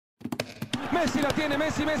Messi la tiene,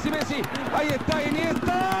 Messi. Ahí está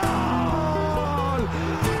Iniesta.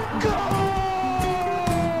 ¡Gol!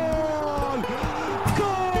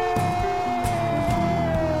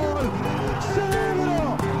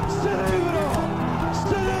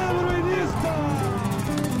 Cerebro Iniesta.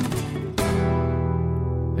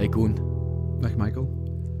 Hey Koen. Dag Michael.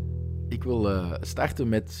 Ik wil starten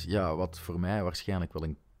met wat voor mij waarschijnlijk wel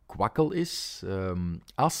een kwakkel is.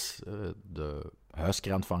 AS, de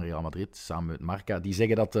huiskrant van Real Madrid, samen met Marca, die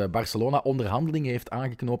zeggen dat Barcelona onderhandelingen heeft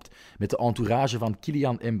aangeknoopt met de entourage van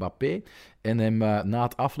Kylian Mbappé en hem na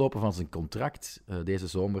het aflopen van zijn contract deze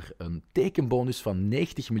zomer een tekenbonus van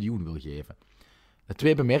 90 miljoen wil geven.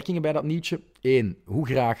 2 bemerkingen bij dat nieuwtje. 1. Hoe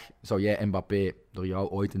graag zou jij Mbappé, door jou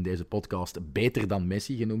ooit in deze podcast beter dan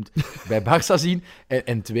Messi genoemd, bij Barça zien?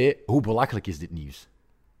 En 2. Hoe belachelijk is dit nieuws?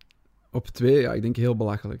 Op 2, ik denk heel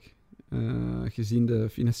belachelijk. Gezien de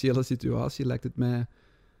financiële situatie lijkt het mij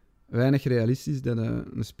weinig realistisch dat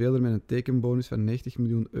een speler met een tekenbonus van 90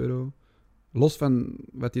 miljoen euro, los van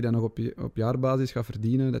wat hij dan nog op jaarbasis gaat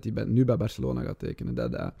verdienen, dat hij nu bij Barcelona gaat tekenen.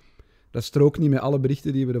 Dat strookt niet met alle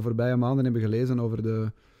berichten die we de voorbije maanden hebben gelezen over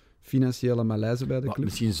de financiële malaise bij de club.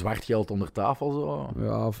 Misschien zwart geld onder tafel, zo?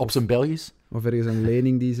 Ja, op zijn Belgisch? Of ergens een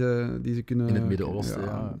lening die ze kunnen... In het Midden-Oosten,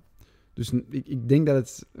 ja. Dus ik denk dat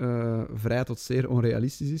het vrij tot zeer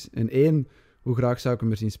onrealistisch is. En 1, hoe graag zou ik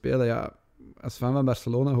hem er zien spelen? Ja, als fan van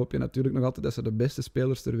Barcelona hoop je natuurlijk nog altijd dat ze de beste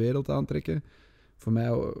spelers ter wereld aantrekken. Voor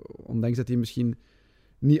mij, ondanks dat hij misschien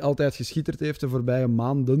niet altijd geschitterd heeft de voorbije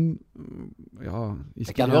maanden.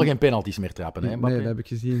 Hij kan wel geen penalties meer trappen, hè, Mbappé? Nee, dat heb ik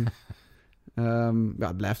gezien.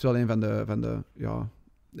 Het blijft wel een van de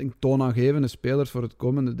denk toonaangevende spelers voor het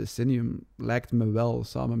komende decennium. Lijkt me wel,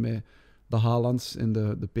 samen met de Haalands en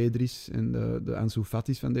de Pedri's en de Ansu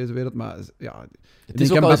Fati's van deze wereld. Maar ja, het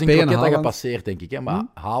is ook al eens een kroket gepasseerd, denk ik. Hè? Maar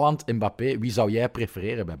Haaland en Mbappé, wie zou jij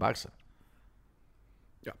prefereren bij Barça?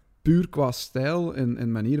 Ja, puur qua stijl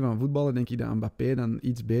en manier van voetballen denk ik dat Mbappé dan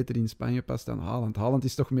iets beter in Spanje past dan Haaland. Haaland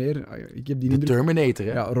is toch meer... Ik heb die de indruk, Terminator,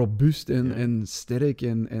 hè? Ja, robuust en sterk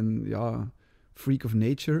en freak of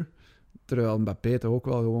nature. Terwijl Mbappé toch ook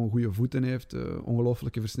wel gewoon goede voeten heeft.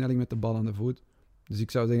 Ongelooflijke versnelling met de bal aan de voet. Dus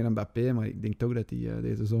ik zou zeggen Mbappé, maar ik denk toch dat hij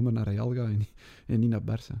deze zomer naar Real gaat en niet naar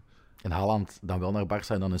Barça. En Haaland dan wel naar Barça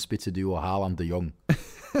en dan een spitsenduo Haaland-De Jong.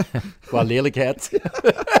 Qua lelijkheid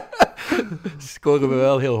scoren we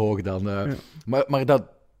wel heel hoog dan. Ja. Maar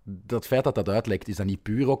dat feit dat uitlekt, is dat niet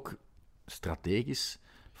puur ook strategisch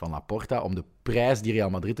van Laporta om de prijs die Real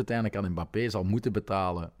Madrid uiteindelijk aan Mbappé zal moeten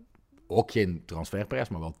betalen, ook geen transferprijs,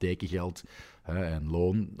 maar wel tekengeld en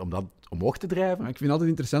loon, om dat omhoog te drijven? Ik vind het altijd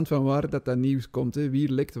interessant van waar dat nieuws komt. Hè.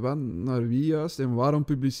 Wie lekt wat naar wie juist en waarom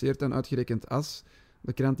publiceert dan uitgerekend AS,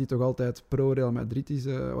 de krant die toch altijd pro-Real Madrid is,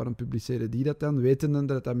 waarom publiceren die dat dan? Wetende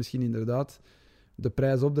dat dat misschien inderdaad de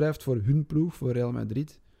prijs opdrijft voor hun ploeg, voor Real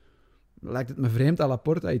Madrid. Lijkt het me vreemd dat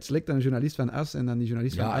Laporta iets lekt aan een journalist van AS en dan die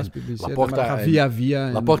journalist van AS publiceert. Laporta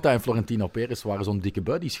via. Laporta en Florentino Perez waren zo'n dikke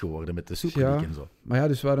buddies geworden met de Super League en zo. Maar ja,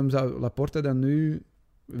 dus waarom zou Laporta dan nu...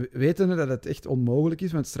 Wetende dat het echt onmogelijk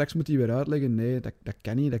is, want straks moet hij weer uitleggen, nee, dat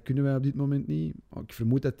kan niet, dat kunnen wij op dit moment niet. Ik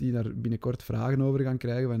vermoed dat die daar binnenkort vragen over gaan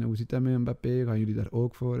krijgen, van hoe zit dat met Mbappé, gaan jullie daar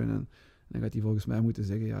ook voor? En dan gaat hij volgens mij moeten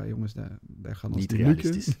zeggen, ja jongens, dat gaat ons niet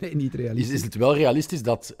lukken. Nee, niet realistisch. Is het wel realistisch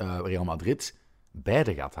dat Real Madrid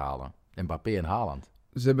beide gaat halen? Mbappé en Haaland?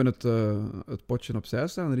 Ze hebben het potje opzij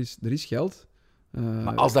staan, er is geld.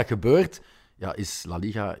 Maar als dat gebeurt, is La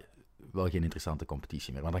Liga wel geen interessante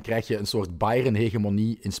competitie meer. Want dan krijg je een soort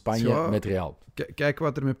Bayern-hegemonie in Spanje met Real. Kijk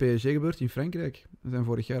wat er met PSG gebeurt in Frankrijk. Ze zijn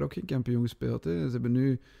vorig jaar ook geen kampioen gespeeld. Hè. Ze hebben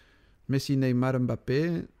nu Messi, Neymar,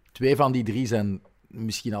 Mbappé. 2 van die 3 zijn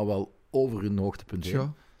misschien al wel over hun hoogtepunt.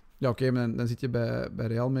 Ja, oké, maar dan zit je bij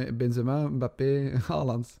Real met Benzema, Mbappé,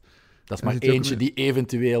 Haaland. Dat is maar eentje die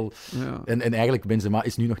eventueel... Ja. En eigenlijk, Benzema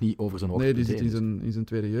is nu nog niet over zijn hoogtepunt. Nee, die zit in zijn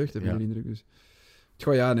tweede jeugd, heb ik de indruk. Dus.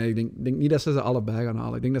 Ik denk niet dat ze allebei gaan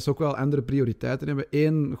halen. Ik denk dat ze ook wel andere prioriteiten hebben.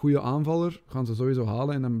 1 goede aanvaller gaan ze sowieso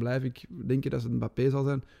halen. En dan blijf ik denken dat het Mbappé zal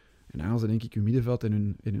zijn. En dan gaan ze denk ik hun middenveld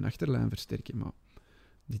en hun achterlijn versterken. Maar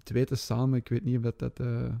die 2 samen, ik weet niet of dat...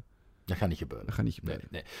 Dat gaat niet gebeuren.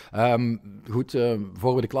 Nee. Goed,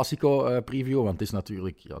 voor we de Clasico previewen, want het is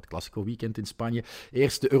natuurlijk het Clasico weekend in Spanje.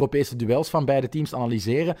 Eerst de Europese duels van beide teams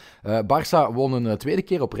analyseren. Barça won een 2e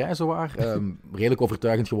keer op rij zowaar. Redelijk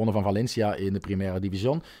overtuigend gewonnen van Valencia in de Primera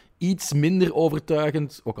Division. Iets minder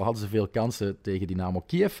overtuigend, ook al hadden ze veel kansen tegen Dynamo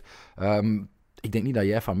Kiev. Ik denk niet dat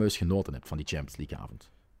jij fameus genoten hebt van die Champions League avond.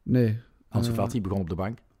 Nee. Ansu Fati begon op de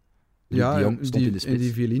bank. Luc de Jong stond in de spits. En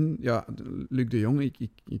die violin, Luc de Jong,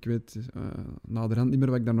 ik weet naderhand niet meer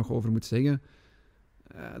wat ik daar nog over moet zeggen.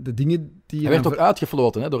 De dingen die... Hij werd ook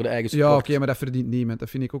uitgefloten, hè, door de eigen support. Ja, oké, maar dat verdient niemand. Dat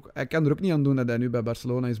vind ik ook... Hij kan er ook niet aan doen dat hij nu bij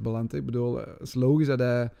Barcelona is beland. Hè. Ik bedoel, het is logisch dat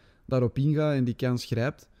hij daarop ingaat en die kans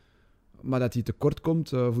grijpt. Maar dat hij tekort komt,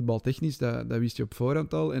 voetbaltechnisch, dat wist je op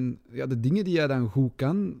voorhand al. En ja, de dingen die hij dan goed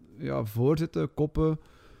kan, ja, voorzetten, koppen,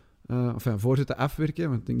 voorzetten, afwerken,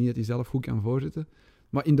 want ik denk niet dat hij zelf goed kan voorzetten.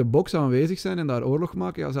 Maar in de box aanwezig zijn en daar oorlog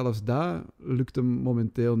maken, ja, zelfs dat lukt hem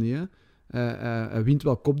momenteel niet. Hè. Hij wint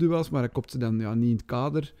wel kopduels, maar hij kopt ze dan niet in het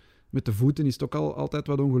kader. Met de voeten is het ook altijd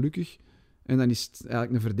wat ongelukkig. En dan is het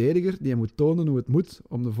eigenlijk een verdediger die moet tonen hoe het moet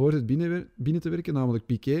om de voorzet binnen te werken, namelijk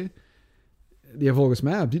Piqué. Die volgens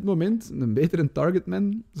mij op dit moment een betere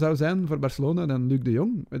targetman zou zijn voor Barcelona dan Luc de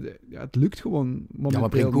Jong. Ja, het lukt gewoon momenteel. Ja, maar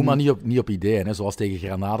breng Koeman niet op ideeën, hè? Zoals tegen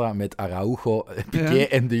Granada met Araujo, Piqué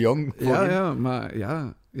en de Jong.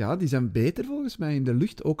 Maar die zijn beter volgens mij in de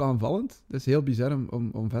lucht, ook aanvallend. Dat is heel bizar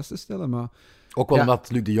om vast te stellen, maar... Ook wel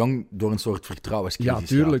omdat Luc de Jong door een soort vertrouwenscrisis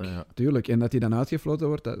gaat. Tuurlijk. En dat hij dan uitgefloten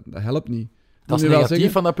wordt, dat helpt niet. Dat is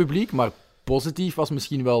negatief van dat publiek, maar positief was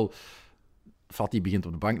misschien wel... Fati begint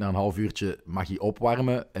op de bank, na een half uurtje mag hij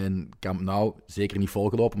opwarmen. En Camp Nou, zeker niet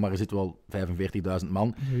volgelopen, maar er zitten wel 45.000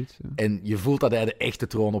 man. Zoiets, ja. En je voelt dat hij de echte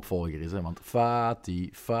troonopvolger is. Hè? Want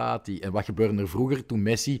Fati. En wat gebeurde er vroeger toen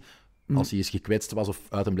Messi, als hij eens gekwetst was of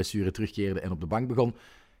uit een blessure terugkeerde en op de bank begon...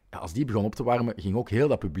 Ja, als die begon op te warmen, ging ook heel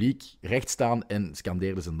dat publiek recht staan en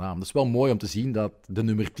scandeerde zijn naam. Dat is wel mooi om te zien dat de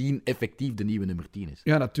nummer 10 effectief de nieuwe nummer 10 is.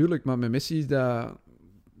 Ja, natuurlijk. Maar met Messi is dat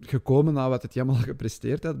gekomen na wat het helemaal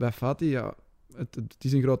gepresteerd had. Bij Fati, ja... Het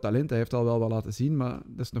is een groot talent, hij heeft al wel wat laten zien, maar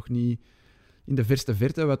dat is nog niet in de verste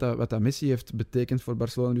verte wat dat Messi heeft betekend voor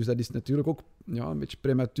Barcelona. Dus dat is natuurlijk ook een beetje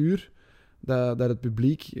prematuur dat het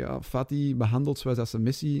publiek Fati behandelt zoals dat ze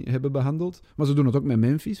Messi hebben behandeld. Maar ze doen het ook met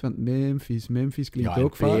Memphis, want Memphis klinkt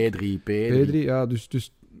ook vaak. Pedri, ja,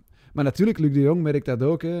 dus... Maar natuurlijk, Luc de Jong merkt dat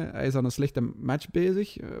ook. Hè. Hij is aan een slechte match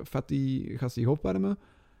bezig. Fati gaat zich opwarmen.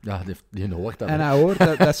 Ja, die hoort dat. En hij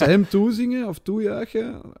hoort dat ze hem toezingen of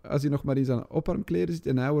toejuichen als hij nog maar in zijn opwarmkleren zit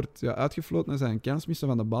en hij wordt uitgefloten en zijn kans missen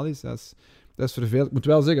van de bal is. Dat is vervelend. Ik moet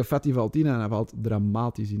wel zeggen, Fati valt in en hij valt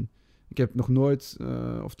dramatisch in. Ik heb nog nooit,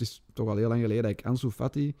 of het is toch al heel lang geleden, dat ik Ansu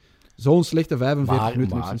Fati zo'n slechte 45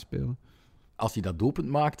 minuten heb zien spelen. Als hij dat doelpunt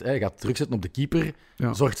maakt, hij gaat terugzetten op de keeper,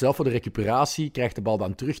 zorgt zelf voor de recuperatie, krijgt de bal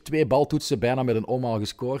dan terug, 2 baltoetsen, bijna met een omhaal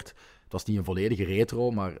gescoord. Het was niet een volledige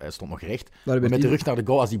retro, maar hij stond nog recht. Maar met de rug naar de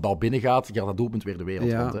goal, als die bal binnengaat, gaat dat doelpunt weer de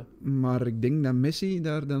wereld rond. Hè? Maar ik denk dat Messi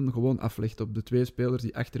daar dan gewoon aflegt op de 2 spelers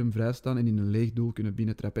die achter hem vrij staan en in een leeg doel kunnen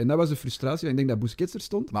binnentrappen. En dat was de frustratie. Ik denk dat Busquets er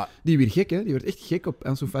stond. Maar die weer gek, hè? Die werd echt gek op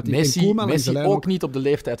Ansu Fati. Messi ook niet op de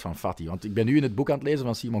leeftijd van Fati. Want ik ben nu in het boek aan het lezen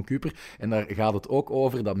van Simon Kuper en daar gaat het ook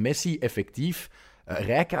over dat Messi effectief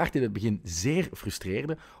Rijkaard in het begin zeer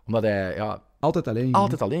frustreerde, omdat hij altijd alleen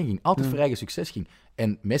ging. Altijd voor eigen succes ging.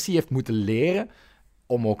 En Messi heeft moeten leren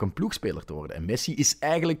om ook een ploegspeler te worden. En Messi is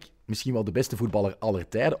eigenlijk misschien wel de beste voetballer aller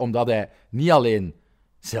tijden, omdat hij niet alleen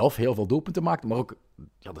zelf heel veel doelpunten maakte, maar ook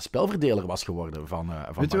de spelverdeler was geworden van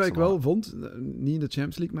Barcelona. Weet je wat ik wel vond? Niet in de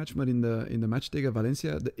Champions League match, maar in de match tegen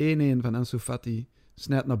Valencia. De 1-1 van Ansu Fati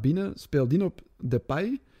snijdt naar binnen, speelt in op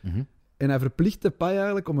Depay. Mm-hmm. En hij verplicht Depay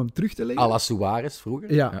eigenlijk om hem terug te leggen. À la Suarez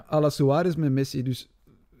vroeger. Ja, à la Suarez met Messi. Dus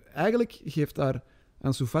eigenlijk geeft daar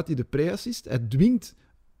Ansu Fati de pre-assist. Hij dwingt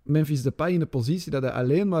Memphis Depay in de positie dat hij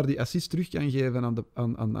alleen maar die assist terug kan geven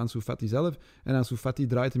aan Ansu Fati zelf. En Ansu Fati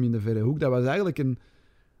draait hem in de verre hoek. Dat was eigenlijk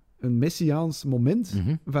een Messiaans moment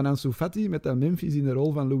van Ansu Fati met dat Memphis in de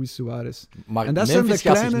rol van Luis Suarez. Maar en dat Memphis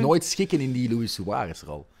gaat zich nooit schikken in die Luis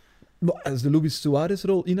Suarez-rol. Als de Luis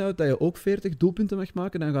Suarez-rol inhoudt dat je ook 40 doelpunten mag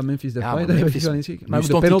maken, dan gaat Memphis Depay daar wel in schikken. Nu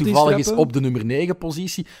stond hij toevallig eens op de nummer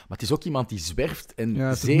 9-positie, maar het is ook iemand die zwerft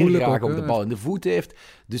en zeer graag op de bal in de voet heeft.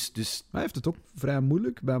 Dus... Hij heeft het ook vrij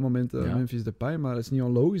moeilijk bij momenten, Memphis Depay, maar het is niet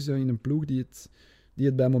onlogisch in een ploeg die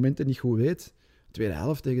het bij momenten niet goed weet. Tweede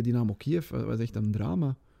helft tegen Dynamo Kiev was echt een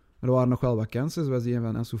drama. Er waren nog wel wat kansen, zoals die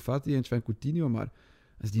van Ansu Fati en van Coutinho, maar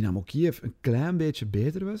als Dynamo Kiev een klein beetje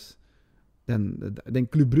beter was... Dan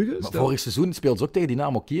Club Brugge... Maar vorig seizoen speelden ze ook tegen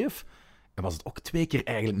Dynamo Kiev en was het ook 2 keer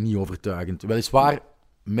eigenlijk niet overtuigend. Weliswaar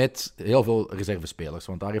met heel veel reservespelers,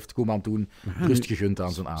 want daar heeft Koeman toen rust gegund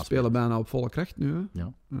aan zijn aanspraak. Spelen bijna op volle kracht nu. Hè?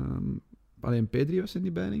 Ja. Alleen Pedri was er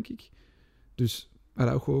niet bij, denk ik. Dus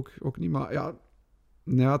Araujo ook niet, maar ja...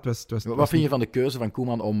 het was Wat vind je van de keuze van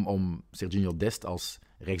Koeman om Serginho Dest als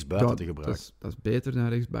rechtsbuiten te gebruiken? Dat is beter dan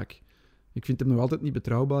rechtsback. Ik vind hem nog altijd niet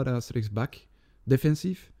betrouwbaar als rechtsback.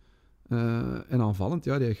 Defensief. En aanvallend,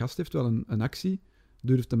 die gast heeft wel een actie,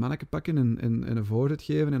 durft de manneke pakken en een voorzet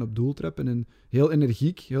geven en op doel trappen en heel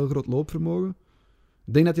energiek, heel groot loopvermogen.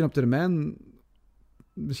 Ik denk dat hij op termijn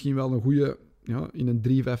misschien wel een goede, in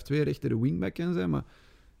een 3-5-2 rechtere wingback kan zijn, maar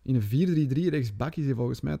In een 4-3-3 rechtsbak is hij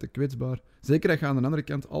volgens mij te kwetsbaar. Zeker dat je aan de andere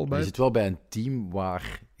kant Maar je Albaert... zit wel bij een team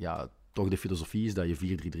waar toch de filosofie is dat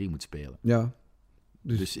je 4-3-3 moet spelen. Ja.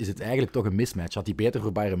 Dus is het eigenlijk toch een mismatch? Had hij beter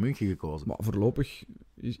voor Bayern München gekozen? Maar voorlopig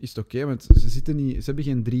is het oké, want ze hebben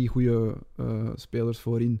geen 3 goede spelers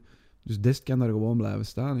voorin. Dus Dest kan daar gewoon blijven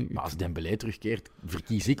staan. Maar als Dembélé terugkeert,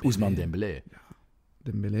 verkies ik Ousmane Dembélé.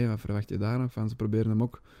 Dembélé, wat verwacht je daar nog van? Ze proberen hem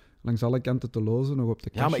ook langs alle kanten te lozen, nog op de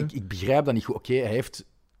kastje. Ja, maar ik begrijp dat niet goed. Oké, hij heeft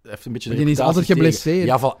een beetje... Maar die is altijd geblesseerd.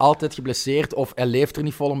 Ja, altijd geblesseerd, of hij leeft er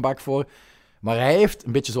niet vol een bak voor. Maar hij heeft,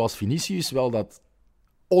 een beetje zoals Vinicius, wel dat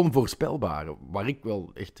onvoorspelbare, waar ik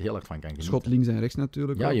wel echt heel hard van kan genieten. Schot links en rechts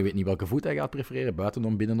natuurlijk. Ja, ook. je weet niet welke voet hij gaat prefereren,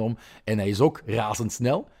 buitenom, binnenom. En hij is ook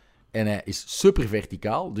razendsnel. En hij is super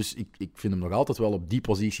verticaal. Dus ik vind hem nog altijd wel op die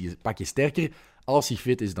positie een pakje sterker als hij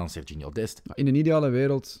fit is dan Serginho Dest. In een ideale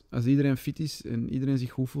wereld, als iedereen fit is en iedereen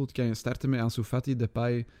zich goed voelt, kan je starten met Ansu Fati,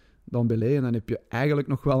 Depay, Dembélé en dan heb je eigenlijk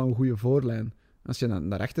nog wel een goede voorlijn. Als je dan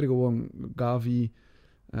daarachter gewoon Gavi,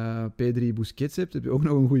 Pedri, Busquets hebt, heb je ook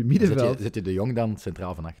nog een goede middenveld. Zet je de Jong dan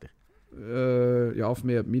centraal van achter? Ja, of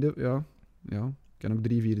mee op midden, ja. Kan ook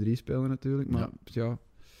 3-4-3 spelen natuurlijk, maar ja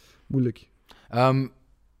moeilijk.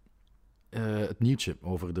 Het nieuwtje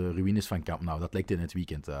over de ruïnes van Camp Nou, dat lekt in het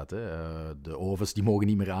weekend uit. Hè. De ovens die mogen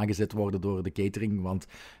niet meer aangezet worden door de catering, want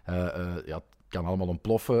het kan allemaal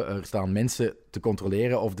ontploffen. Er staan mensen te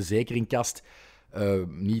controleren of de zekeringkast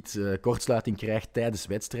niet kortsluiting krijgt tijdens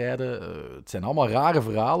wedstrijden. Het zijn allemaal rare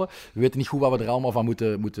verhalen. We weten niet goed wat we er allemaal van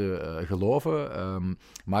moeten geloven.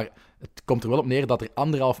 Maar het komt er wel op neer dat er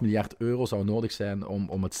 €1,5 miljard zou nodig zijn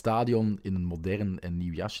om het stadion in een modern en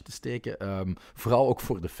nieuw jasje te steken. Vooral ook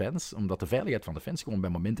voor de fans, omdat de veiligheid van de fans gewoon bij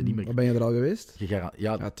momenten niet meer... Maar ben je er al geweest?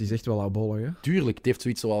 Ja, het is echt wel abollig, hè? tuurlijk. Het heeft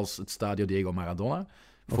zoiets zoals het Stadio Diego Maradona.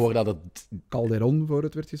 Voordat het... Calderon voor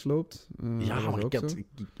het werd gesloopt. Maar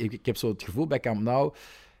ik heb zo het gevoel bij Camp Nou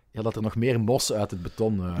dat er nog meer mos uit het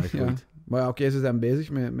beton groeit. Ja. Maar ja, oké, ze zijn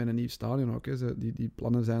bezig met een nieuw stadion ook. Hè. Die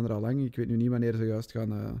plannen zijn er al lang. Ik weet nu niet wanneer ze juist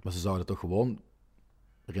gaan... Maar ze zouden toch gewoon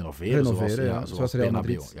renoveren zoals Real Bernabeu.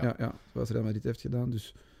 Madrid. Ja, zoals Real Madrid heeft gedaan.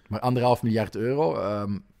 Dus... Maar €1,5 miljard. Ze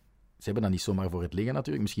hebben dat niet zomaar voor het liggen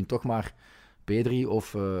natuurlijk. Misschien toch maar Pedri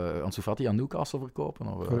of Ansu Fati aan Newcastle verkopen.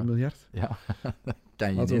 Of, voor €1 miljard? Ja, kan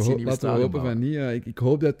je Laten we hopen van niet. Ik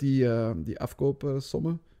hoop dat die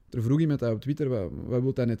afkoopsommen... Er vroeg iemand dat op Twitter, wat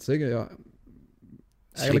wil dat net zeggen? Ja,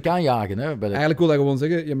 schrik aanjagen, hè? Eigenlijk wil dat gewoon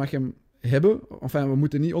zeggen, je mag hem hebben. Enfin, we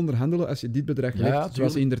moeten niet onderhandelen als je dit bedrag legt.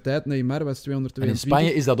 Zoals in der tijd Neymar was 222. En in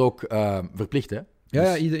Spanje is dat ook verplicht, hè?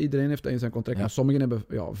 Ja, iedereen heeft dat in zijn contract. Ja. Maar sommigen hebben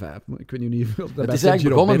 5. Ik weet niet hoeveel. Het is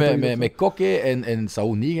eigenlijk begonnen met Koke en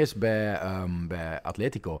Saúl Ñíguez bij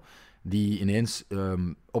Atletico. Die ineens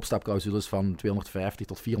opstapclausules van 250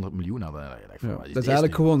 tot 400 miljoen hadden. Dat is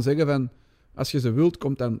eigenlijk gewoon zeggen van... Als je ze wilt,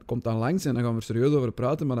 komt dan langs en dan gaan we er serieus over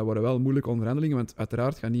praten, maar dat worden wel moeilijke onderhandelingen, want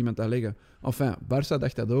uiteraard gaat niemand dat leggen. Enfin, Barça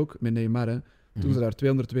dacht dat ook, met Neymar. Hè. Toen ze daar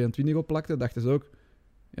 222 op plakten, dachten ze ook...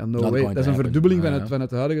 Ja, no way. Dat is een verdubbeling van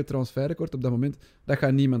het huidige transferrecord op dat moment. Dat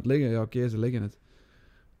gaat niemand leggen. Ja, oké, ze leggen het.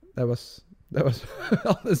 Dat was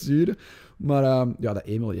alles zure. Maar dat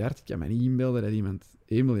 1 miljard, ik kan me niet inbeelden dat iemand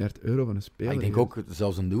 €1 miljard van een speler... Ik denk ook,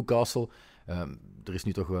 zelfs een Newcastle... er is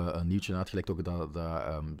nu toch een nieuwtje uitgelekt ook dat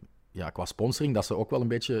qua sponsoring, dat ze ook wel een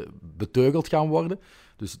beetje beteugeld gaan worden.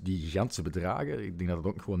 Dus die gigantische bedragen, ik denk dat het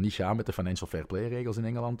ook gewoon niet gaat met de financial fair play regels in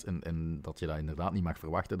Engeland. En dat je dat inderdaad niet mag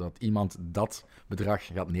verwachten, dat iemand dat bedrag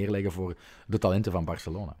gaat neerleggen voor de talenten van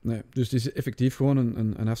Barcelona. Nee, dus het is effectief gewoon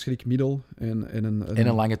een afschrikmiddel. En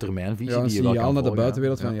een lange termijnvisie. Ja, een die je wel kan naar de volgen,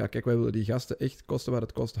 buitenwereld ja. van, kijk, wij willen die gasten echt kosten wat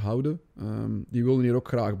het kost houden. Die willen hier ook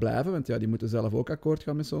graag blijven, want die moeten zelf ook akkoord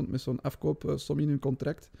gaan met zo'n afkoopsom in hun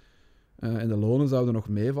contract. En de lonen zouden nog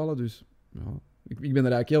meevallen, dus ja, ik ben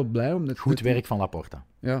er eigenlijk heel blij om. Goed werk van Laporta.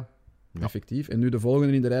 Ja, effectief. En nu de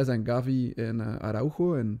volgende in de rij zijn Gavi en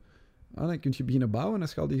Araujo. En dan kun je beginnen bouwen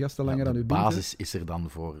als je al die gasten langer aan je bindt. De basis is er dan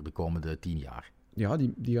voor de komende 10 jaar. Ja,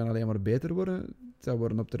 die gaan alleen maar beter worden. Het zou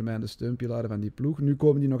worden op termijn de steunpilaren van die ploeg. Nu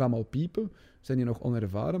komen die nog allemaal piepen. Zijn die nog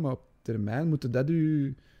onervaren, maar op termijn moeten dat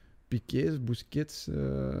u... Piqués, Busquets,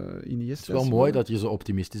 Iniesta... Het is wel mooi dat je zo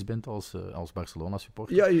optimistisch bent als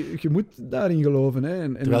Barcelona-supporter. Ja, je moet daarin geloven.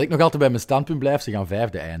 Hè. Terwijl ik nog altijd bij mijn standpunt blijf, ze gaan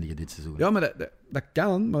 5e eindigen dit seizoen. Ja, maar dat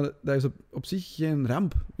kan, maar dat is op zich geen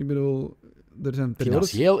ramp. Ik bedoel, er zijn periodes...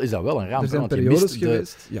 Financieel is dat wel een ramp. Er zijn periodes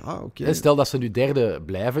geweest... Ja, oké. Stel dat ze nu 3e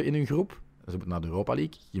blijven in hun groep, ze moeten naar de Europa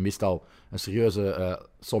League. Je mist al een serieuze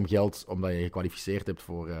som geld omdat je gekwalificeerd hebt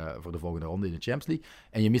voor de volgende ronde in de Champions League.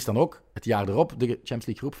 En je mist dan ook het jaar erop de Champions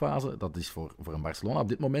League groepfase. Dat is voor een Barcelona op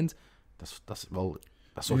dit moment, dat is wel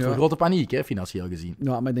Dat zorgt voor grote paniek, hè, financieel gezien.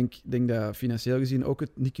 Ja, maar ik denk dat financieel gezien ook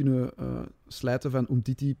het niet kunnen slijten van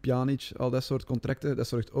Umtiti, Pjanic, al dat soort contracten, dat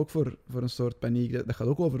zorgt ook voor een soort paniek. Dat gaat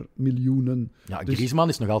ook over miljoenen. Ja, Dus- Griezmann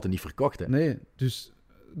is nog altijd niet verkocht, hè. Nee, dus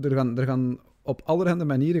er gaan op allerhande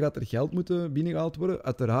manieren gaat er geld moeten binnengehaald worden.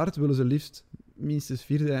 Uiteraard willen ze liefst minstens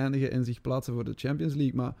vierde eindigen en zich plaatsen voor de Champions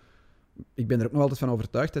League, maar ik ben er ook nog altijd van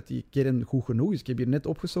overtuigd dat die kern goed genoeg is. Ik heb hier net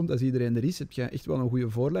opgesomd, als iedereen er is, heb je echt wel een goede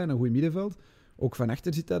voorlijn, een goed middenveld. Ook van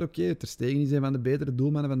achter zit dat oké. Ter Stegen is een van de betere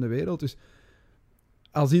doelmannen van de wereld. Dus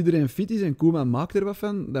als iedereen fit is en Koeman maakt er wat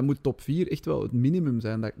van, dan moet top 4 echt wel het minimum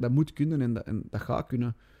zijn. Dat moet kunnen en dat gaat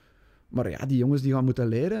kunnen. Maar ja, die jongens die gaan moeten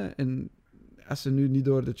leren. En als ze nu niet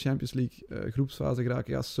door de Champions League groepsfase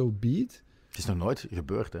geraken, ja, so be it. Het is nog nooit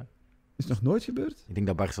gebeurd, hè. Is nog nooit gebeurd? Ik denk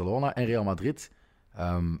dat Barcelona en Real Madrid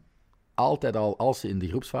altijd al, als ze in de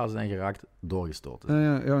groepsfase zijn geraakt, doorgestoten zijn.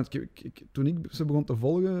 Ja, want toen ik ze begon te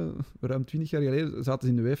volgen, ruim 20 jaar geleden, zaten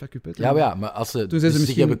ze in de UEFA Cup. Hè, Maar als ze, Toen zijn ze zich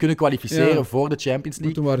misschien- hebben kunnen kwalificeren Ja. voor de Champions Maar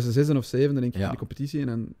League... toen waren ze 6 of 7, denk ik, Ja. in de competitie. En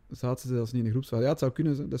dan zaten ze zelfs niet in de groepsfase. Ja, het zou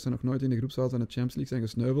kunnen dat ze nog nooit in de groepsfase van de Champions League zijn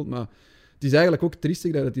gesneuveld. Maar het is eigenlijk ook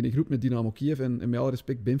triestig dat het in de groep met Dynamo Kiev en met alle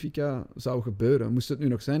respect Benfica zou gebeuren. Moest het nu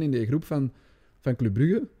nog zijn in de groep van Club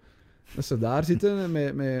Brugge, dat ze daar zitten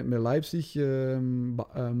met Leipzig,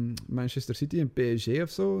 Manchester City en PSG of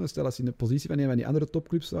zo. Stel als ze in de positie van een van die andere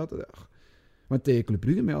topclubs zaten. Maar tegen Club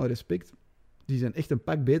Brugge, met alle respect, die zijn echt een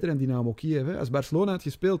pak beter dan Dynamo Kiev. Hè. Als Barcelona had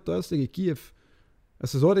gespeeld thuis tegen Kiev,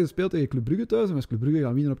 als ze zo hadden gespeeld tegen Club Brugge thuis, dan was Club Brugge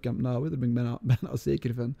gaan winnen op Camp Nou. Hè. Daar ben ik bijna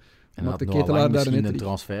zeker van. En Omdat had de Noah ketelaar Lang daar misschien net een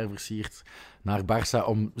transfer versierd naar Barça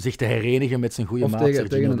om zich te herenigen met zijn goede Of maat tegen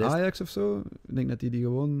Serginho een Dest. Ajax of zo. Ik denk dat die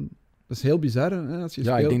gewoon... Dat is heel bizar, hè, als je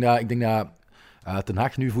Ja, speelt. ik denk dat Ten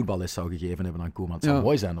Hag nu voetballes zou gegeven hebben aan Koeman. Het zou Ja.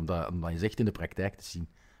 mooi zijn om dat je zegt in de praktijk te zien.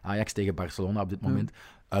 Ajax tegen Barcelona op dit moment.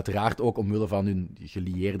 Uiteraard ook omwille van hun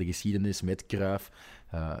gelieerde geschiedenis met Cruyff.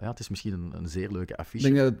 Het is misschien een zeer leuke Ik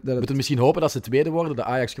affiche. denk We dat moeten misschien hopen dat ze tweede worden, de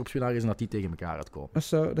Ajax groepswinnaar is en dat die tegen elkaar uitkomen.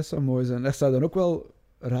 dat zou mooi zijn. Dat zou dan ook wel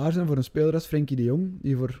raar zijn voor een speler als Frenkie de Jong,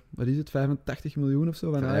 die voor, 85 miljoen of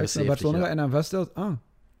zo van Ajax naar 75, Barcelona ja. gaat en dan vaststelt,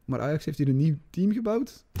 maar Ajax heeft hier een nieuw team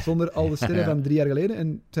gebouwd, zonder al de sterren Ja. van 3 jaar geleden,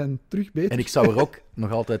 en zijn terug beter. En ik zou er ook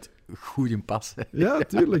nog altijd goed in passen. Ja,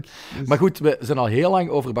 tuurlijk. Dus- Maar goed, we zijn al heel lang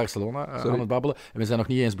over Barcelona Sorry. aan het babbelen. En we zijn nog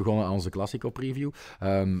niet eens begonnen aan onze Classico-preview.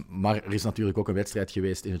 Maar er is natuurlijk ook een wedstrijd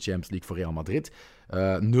geweest in de Champions League voor Real Madrid.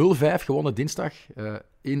 0-5 gewonnen dinsdag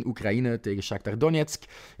in Oekraïne tegen Shakhtar Donetsk.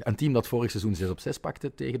 Een team dat vorig seizoen 6-6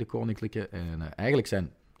 pakte tegen de Koninklijke. En eigenlijk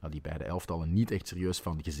zijn die beide elftallen niet echt serieus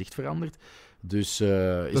van gezicht veranderd. Dus, dat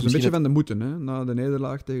is een beetje van de moeten, hè, na de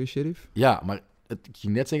nederlaag tegen Sheriff. Ja, maar ik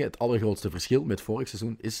ging net zeggen, het allergrootste verschil met vorig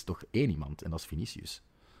seizoen is toch één iemand. En dat is Vinicius.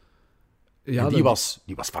 Ja, En die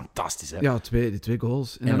was fantastisch, hè? Ja, die twee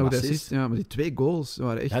goals. En En dan een ook de assist. assist. Ja, maar die 2 goals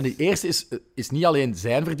waren echt... Ja, de eerste is niet alleen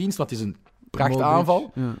zijn verdienst, want het is een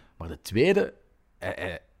prachtaanval. Ja. Maar de tweede,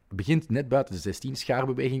 hij begint net buiten de 16,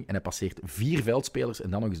 schaarbeweging, en hij passeert 4 veldspelers en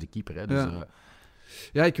dan nog eens de keeper. Hè. Dus, Ja.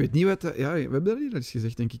 Ja, ik weet niet wat... Ja, we hebben dat hier eens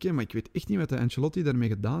gezegd, denk ik. Hè, maar ik weet echt niet wat de Ancelotti daarmee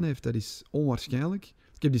gedaan heeft. Dat is onwaarschijnlijk.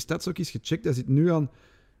 Ik heb die stats ook eens gecheckt. Hij zit nu aan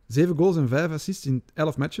 7 goals en 5 assists in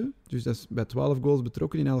 11 matchen. Dus dat is bij 12 goals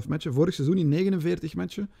betrokken in 11 matchen. Vorig seizoen in 49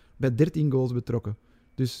 matchen bij 13 goals betrokken.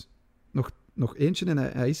 Dus nog eentje en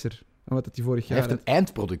hij is er. Van wat hij vorig hij jaar heeft een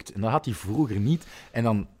eindproduct en dat had hij vroeger niet. En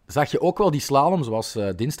dan zag je ook wel die slalom, zoals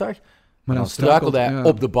dinsdag. Maar dan struikelde hij ja.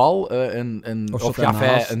 op de bal Of of zat hij gaf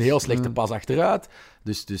hij naast. een heel slechte Ja. pas achteruit.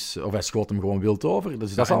 Of hij schoot hem gewoon wild over.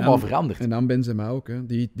 Dus dat is en allemaal dan- veranderd. En dan Benzema ook. Hè.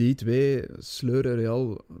 Die twee sleuren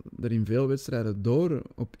Real er in veel wedstrijden door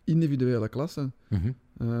op individuele klasse.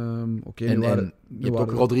 Mhm. Oké, En nu waren- je nu hebt ook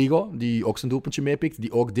waren- Rodrigo, die ook zijn doelpuntje meepikt,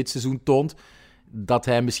 die ook dit seizoen toont dat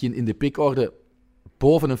hij misschien in de pikorde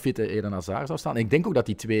boven een fitte Eden Hazard zou staan. En ik denk ook dat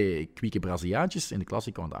die 2 kwieke Braziliaantjes in de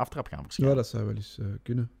Classico aan de aftrap gaan verschijnen. Ja, dat zou wel eens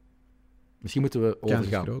kunnen. Misschien moeten we Kans is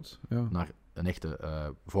overgaan groot. Ja. naar een echte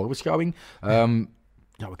voorbeschouwing.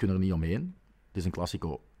 We kunnen er niet omheen. Het is een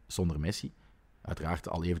Classico zonder Messi. Uiteraard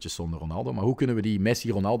al eventjes zonder Ronaldo. Maar hoe kunnen we die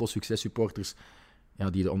Messi-Ronaldo-successupporters,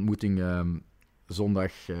 die de ontmoeting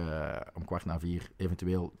zondag om 3:15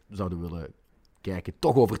 eventueel zouden willen kijken,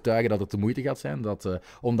 toch overtuigen dat het de moeite gaat zijn? Dat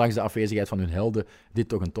ondanks de afwezigheid van hun helden dit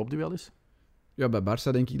toch een topduel is? Ja, bij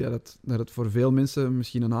Barça denk ik dat het voor veel mensen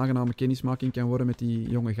misschien een aangename kennismaking kan worden met die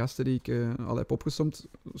jonge gasten die ik al heb opgesomd.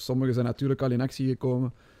 Sommigen zijn natuurlijk al in actie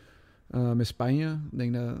gekomen met Spanje. Ik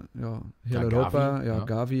denk dat heel Europa, Gavi, ja.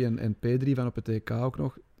 Gavi en Pedri van op het EK ook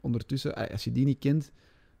nog. Ondertussen, als je die niet kent,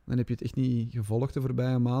 dan heb je het echt niet gevolgd de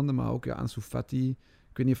voorbije maanden. Maar ook Ansu Fati,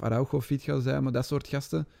 ik weet niet of Araujo fit gaat zijn, maar dat soort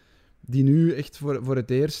gasten die nu echt voor het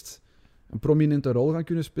eerst een prominente rol gaan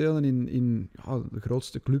kunnen spelen in de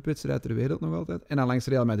grootste clubwedstrijd ter wereld nog altijd. En dan langs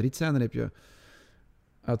Real Madrid zijn, dan heb je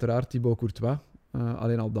uiteraard Thibaut Courtois.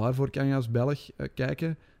 Alleen al daarvoor kan je als Belg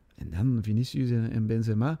kijken. En dan Vinicius en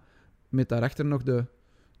Benzema. Met daarachter nog de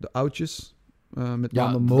oudjes. Met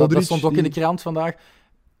name Modric. Dat stond ook in de krant vandaag.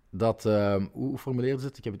 Dat, hoe formuleerde ze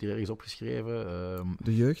het? Ik heb het hier ergens opgeschreven.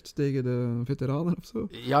 De jeugd tegen de veteranen of zo?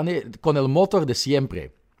 Ja, nee, con el motor de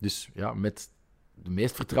siempre. Dus ja, met de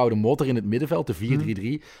meest vertrouwde motor in het middenveld,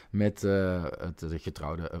 de 4-3-3, met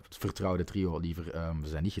het vertrouwde trio liever. We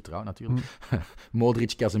zijn niet getrouwd natuurlijk.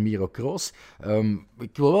 Modric, Casemiro, Kroos.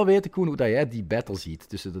 Ik wil wel weten, Koen, hoe dat jij die battle ziet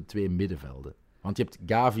tussen de twee middenvelden. Want je hebt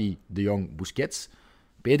Gavi, De Jong, Busquets.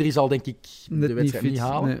 Pedri zal denk ik de wedstrijd niet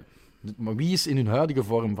halen. Nee. Maar wie is in hun huidige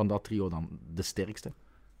vorm van dat trio dan de sterkste?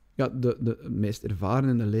 Ja, de meest ervaren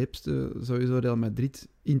en de leepste sowieso Real Madrid.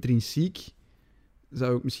 Intrinsiek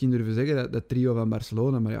zou ik misschien durven zeggen dat trio van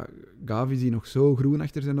Barcelona. Maar ja, Gavi is hier nog zo groen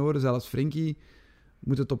achter zijn oren. Zelfs Frenkie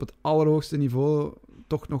moet het op het allerhoogste niveau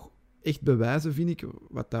toch nog echt bewijzen, vind ik.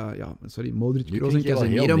 Modric, Kroos en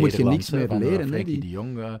Casemiro moet je niks meer leren. Frenkie de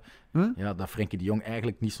Jong, ja, dat Frenkie de Jong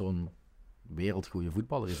eigenlijk niet zo'n wereldgoeie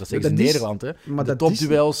voetballer is. Dat zeggen ze in Nederland, hè. Maar de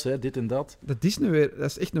topduels, dit en dat. Dat is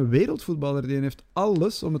echt een wereldvoetballer. Die heeft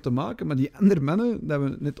alles om het te maken. Maar die andere mannen, dat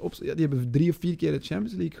we net die hebben 3 of 4 keer de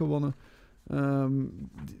Champions League gewonnen.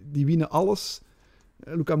 Die winnen alles.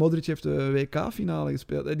 Luka Modric heeft de WK-finale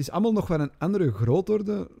gespeeld. Het is allemaal nog wel een andere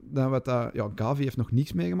grootorde dan wat dat... Ja, Gavi heeft nog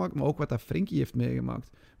niks meegemaakt, maar ook wat dat Frenkie heeft meegemaakt.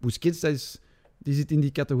 Busquets, die zit in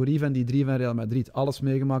die categorie van die 3 van Real Madrid. Alles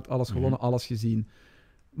meegemaakt, alles gewonnen, alles gezien.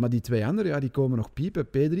 Maar die 2 anderen, die komen nog piepen.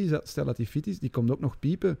 Pedri, stel dat hij fit is, die komt ook nog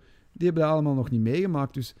piepen. Die hebben dat allemaal nog niet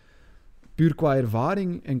meegemaakt. Dus puur qua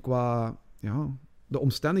ervaring en qua de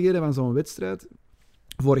omstandigheden van zo'n wedstrijd...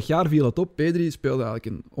 Vorig jaar viel het op. Pedri speelde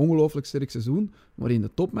eigenlijk een ongelooflijk sterk seizoen. Maar in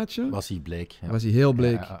de topmatchen... Was hij bleek. Ja. Was hij heel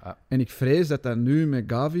bleek. Ja. En ik vrees dat nu met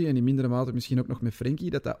Gavi en in mindere mate misschien ook nog met Frenkie,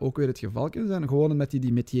 dat ook weer het geval kan zijn. Gewoon omdat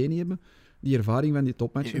die metier niet hebben. Die ervaring van die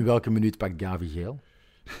topmatchen. In welke minuut pakt Gavi geel?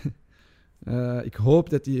 Ik hoop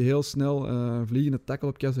dat hij heel snel vliegende tackle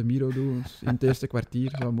op Casemiro doet. In het eerste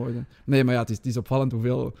kwartier. Zou mooi zijn. Nee, maar ja, het is opvallend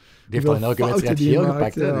hoeveel... Die heeft al in elke wedstrijd geel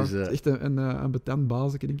gepakt. Ja, dus, het is echt een betant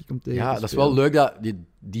basis, denk ik, om tegen te spelen. Dat is wel leuk dat je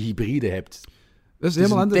die hybride hebt. Dat is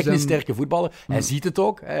helemaal anders. Een technisch sterke voetballer. Hij ziet het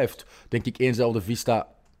ook. Hij heeft, denk ik, eenzelfde vista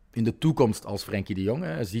in de toekomst als Frenkie de Jong.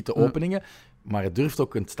 Hij ziet de openingen, maar hij durft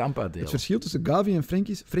ook een standpunt delen. Het verschil tussen Gavi en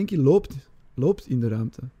Frenkie loopt in de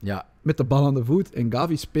ruimte. Ja. Met de bal aan de voet. En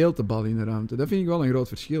Gavi speelt de bal in de ruimte. Dat vind ik wel een groot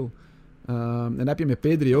verschil. En dat heb je met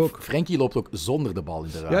Pedri ook. Frenkie loopt ook zonder de bal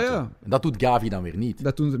in de ruimte. Ja. En dat doet Gavi dan weer niet.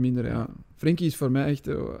 Dat doen ze minder, ja. Frenkie is voor mij echt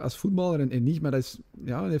als voetballer en niet, maar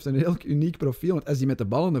hij heeft een heel uniek profiel. Want als hij met de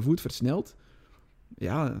bal aan de voet versnelt,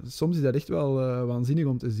 ja, soms is dat echt wel waanzinnig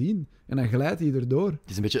om te zien. En dan glijdt hij erdoor. Het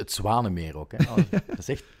is een beetje het Zwanenmeer ook, hè. Dat is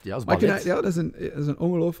echt, dat is ballet. Ja, dat is een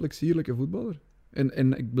ongelooflijk sierlijke voetballer.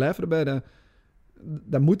 En ik blijf erbij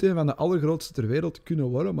dat moet een van de allergrootste ter wereld kunnen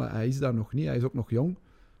worden, maar hij is daar nog niet. Hij is ook nog jong.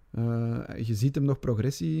 Je ziet hem nog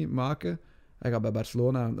progressie maken. Hij gaat bij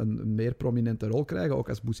Barcelona een meer prominente rol krijgen, ook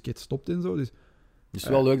als Busquets stopt en zo. Dus, het is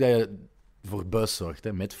wel leuk dat je voor buzz zorgt,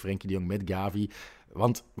 hè, met Frenkie de Jong, met Gavi.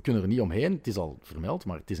 Want we kunnen er niet omheen, het is al vermeld,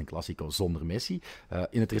 maar het is een Classico zonder Messi.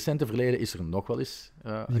 In het recente verleden is er nog wel eens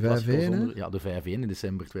een Classico zonder... Ja, de 5-1 in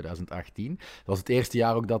december 2018. Dat was het eerste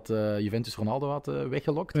jaar ook dat Juventus Ronaldo had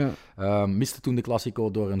weggelokt. Ja. Miste toen de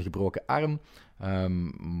Classico door een gebroken arm.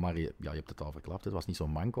 Maar je hebt het al verklapt, het was niet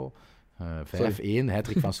zo'n manco. 5-1,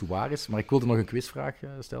 hat-trick van Suarez. Maar ik wilde nog een quizvraag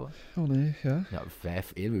stellen. Oh nee, ja. Ja,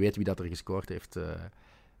 5-1, we weten wie dat er gescoord heeft...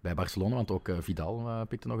 bij Barcelona, want ook Vidal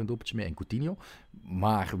pikte nog een doelpuntje mee en Coutinho.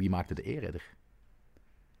 Maar wie maakte de eerredder?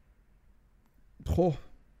 Goh,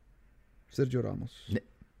 Sergio Ramos.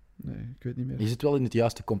 Nee, ik weet niet meer. Je zit wel in het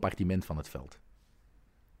juiste compartiment van het veld.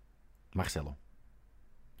 Marcelo.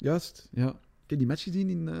 Juist, ja. Ik heb die match gezien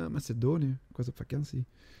in Macedonië. Ik was op vakantie.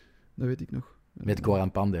 Dat weet ik nog. Met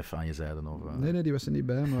Goran Pandev aan je zijde? Of, Nee, die was er niet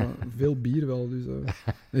bij, maar veel bier wel. Dus de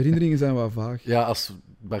herinneringen zijn wel vaag. Ja, als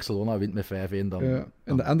Barcelona wint met 5-1, dan... Ja.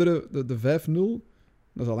 En de andere, de 5-0,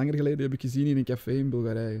 dat is al langer geleden, die heb ik gezien in een café in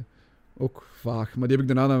Bulgarije. Ook vaag, maar die heb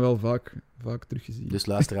ik daarna dan wel vaak teruggezien. Dus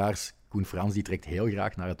luisteraars, Koen Frans die trekt heel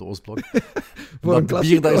graag naar het Oostblok. Voor een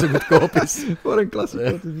bier dat zo goedkoop is. Voor een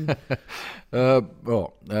Classico te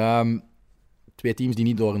zien. 2 teams die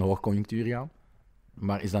niet door een hoogconjunctuur gaan.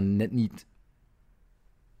 Maar is dat net niet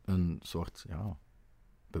een soort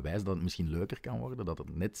bewijs dat het misschien leuker kan worden? Dat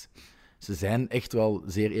het net... Ze zijn echt wel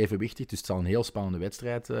zeer evenwichtig, dus het zal een heel spannende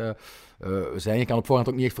wedstrijd zijn. Je kan op voorhand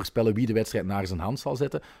ook niet echt voorspellen wie de wedstrijd naar zijn hand zal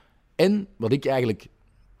zetten. En wat ik eigenlijk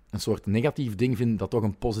een soort negatief ding vind dat toch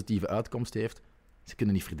een positieve uitkomst heeft. Ze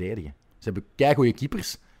kunnen niet verdedigen. Ze hebben keigoeie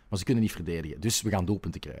keepers, maar ze kunnen niet verdedigen. Dus we gaan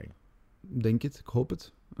doelpunten krijgen. Denk het, ik hoop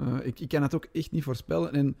het. Ik kan het ook echt niet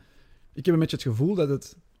voorspellen. En ik heb een beetje het gevoel dat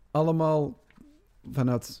het allemaal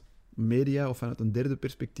vanuit media of vanuit een derde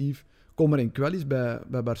perspectief kommer en kwel is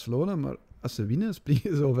bij Barcelona. Maar als ze winnen,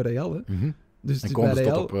 springen ze over Real. Hè. Mhm. Dus En bij komen ze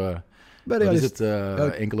tot Real, op bij wat Real is is het,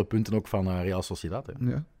 elk- enkele punten ook van Real Sociedad.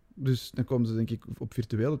 Hè? Ja. Dus dan komen ze denk ik op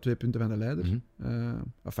virtueel op 2 punten van de leider.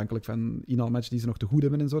 Afhankelijk van inhaalmatch die ze nog te goed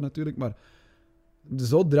hebben en zo natuurlijk. Maar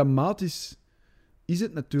zo dramatisch is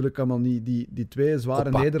het natuurlijk allemaal niet. Die 2 zware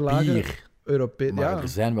Op papier, nederlagen. Europees. maar Ja, er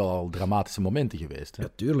zijn wel al dramatische momenten geweest. Hè? ja,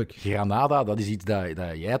 tuurlijk. Granada, dat is iets dat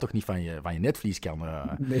jij toch niet van je netvlies kan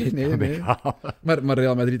Nee. weghalen. Maar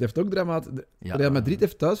Real Madrid heeft ook dramatisch. Ja. Real Madrid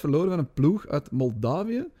heeft thuis verloren van een ploeg uit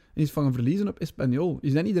Moldavië en is van verliezen op Espanyol.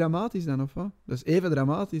 Is dat niet dramatisch dan, of wat? Dat is even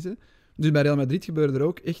dramatisch, hè? Dus bij Real Madrid gebeuren er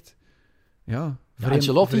ook echt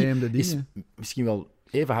Ancelotti vreemde is dingen. misschien wel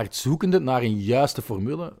even hard zoekende naar een juiste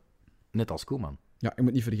formule, net als Koeman. Ja, je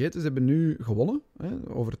moet niet vergeten, ze hebben nu gewonnen,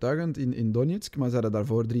 hè, overtuigend in Donetsk, maar ze hadden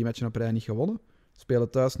daarvoor 3 matchen op rij niet gewonnen. Spelen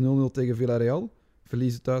thuis 0-0 tegen Villarreal,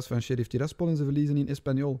 verliezen thuis van Sheriff Tiraspol en ze verliezen in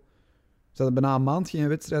Espanyol. Ze hadden bijna een maand geen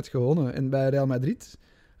wedstrijd gewonnen. En bij Real Madrid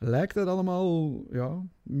lijkt dat allemaal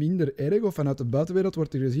minder erg. Of vanuit de buitenwereld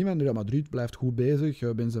wordt er gezien van Real Madrid blijft goed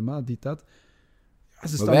bezig, Benzema, dit, dat. Ja,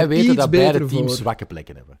 ze Maar staan wij er weten iets dat beide beter teams voor. zwakke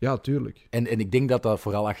plekken hebben. Ja, tuurlijk. En ik denk dat dat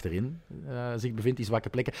vooral achterin zich bevindt, die zwakke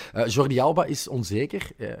plekken. Jordi Alba is onzeker.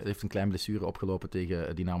 Hij heeft een klein blessure opgelopen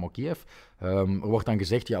tegen Dynamo Kiev. Er wordt dan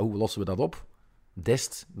gezegd, hoe lossen we dat op?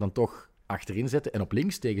 Dest dan toch achterin zetten en op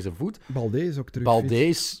links tegen zijn voet. Balde is ook terug. Balde fit.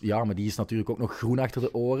 is, maar die is natuurlijk ook nog groen achter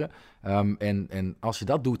de oren. En als je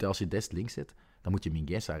dat doet, als je Dest links zet, dan moet je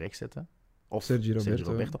Mingueza rechts zetten. Of Sergi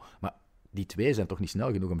Roberto. Maar die twee zijn toch niet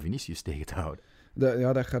snel genoeg om Vinicius tegen te houden.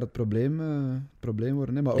 Dat gaat het probleem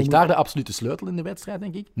worden. Hè. Maar Ligt daar de absolute sleutel in de wedstrijd,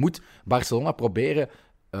 denk ik? Moet Barcelona proberen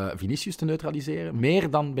Vinicius te neutraliseren, meer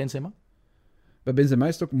dan Benzema? Bij Benzema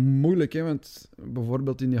is het ook moeilijk, hè, want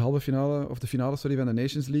bijvoorbeeld in die halve finale, of de finale van de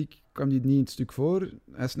Nations League, kwam hij niet in het stuk voor.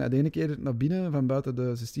 Hij snijdt de ene keer naar binnen, van buiten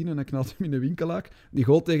de 16, en hij knalt hem in de winkelaak. Die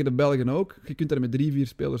goal tegen de Belgen ook. Je kunt er met 3-4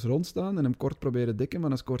 spelers rondstaan en hem kort proberen dekken, maar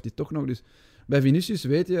dan scoort hij toch nog. Dus bij Vinicius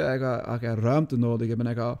weet je, hij gaat ruimte nodig hebben.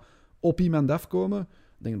 Hij gaat op iemand afkomen. Ik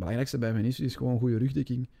denk het belangrijkste bij Vinicius is gewoon goede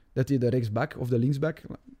rugdekking. Dat hij de rechtsback of de linksback,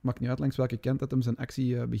 maakt niet uit langs welke kant dat hem zijn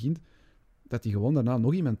actie begint, dat hij gewoon daarna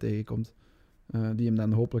nog iemand tegenkomt. Die hem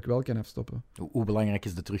dan hopelijk wel kan afstoppen. Hoe belangrijk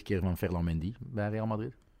is de terugkeer van Ferland Mendy bij Real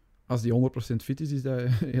Madrid? Als die 100% fit is dat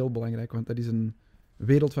heel belangrijk, want dat is een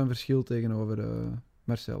wereld van verschil tegenover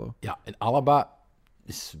Marcelo. Ja, en Alaba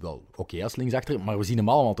is wel oké als linksachter, maar we zien hem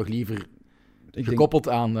allemaal toch liever gekoppeld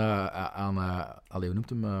aan hoe noemt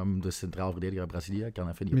hem, de centraal verdediger uit Brazilië? Ik kan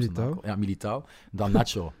even niet op zijn naam komen. Ja, Militao. Dan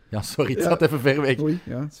Nacho. Ja, sorry, het zat even ver weg. Oei,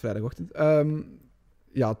 ja, het is vrijdagochtend.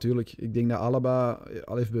 Ja, tuurlijk. Ik denk dat Alaba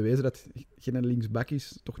al heeft bewezen dat hij geen linksback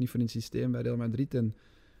is. Toch niet voor in het systeem bij Real Madrid. En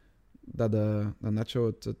dat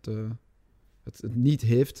Nacho het niet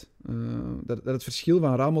heeft. Dat het verschil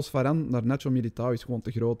van Ramos Varane naar Nacho Militao is gewoon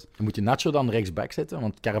te groot. Dan moet je Nacho dan rechtsback zetten,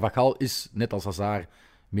 want Carvajal is, net als Hazard,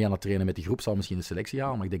 mee aan het trainen met die groep. Zal misschien de selectie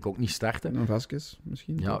halen, maar ik denk ook niet starten. En Vasquez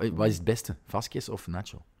misschien. Ja, wat is het beste? Vasquez of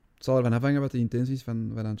Nacho? Het zal ervan afhangen wat de intenties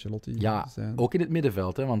van Ancelotti zijn. Ook in het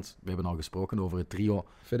middenveld, hè, want we hebben al gesproken over het trio.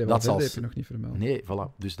 Fede Valverde heb je nog niet vermeld. Nee,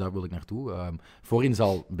 voilà, dus daar wil ik naartoe. Voorin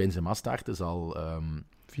zal Benzema starten, zal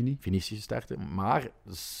Vinicius starten, maar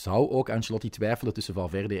zou ook Ancelotti twijfelen tussen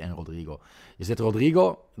Valverde en Rodrigo. Je zet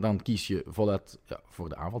Rodrigo, dan kies je voluit voor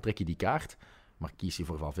de aanval, trek je die kaart, maar kies je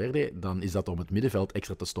voor Valverde, dan is dat om het middenveld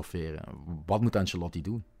extra te stofferen. Wat moet Ancelotti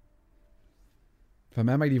doen? Van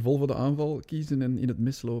mij mag hij vol voor de aanval kiezen en in het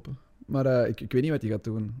mislopen. Maar ik weet niet wat hij gaat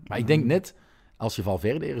doen. Maar ik denk net, als je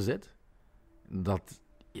Valverde er zet, dat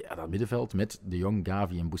middenveld met De Jong,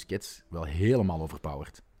 Gavi en Busquets wel helemaal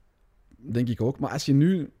overpowered. Denk ik ook. Maar als je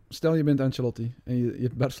nu... Stel, je bent Ancelotti en je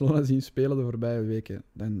hebt Barcelona zien spelen de voorbije weken,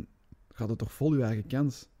 dan gaat het toch vol je eigen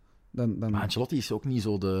kans. Maar Ancelotti is ook niet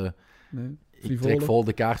zo de... Nee, ik trek vol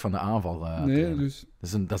de kaart van de aanval. dus...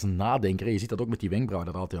 Dat is een nadenker. Hè. Je ziet dat ook met die wenkbrauw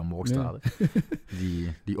dat altijd omhoog staat.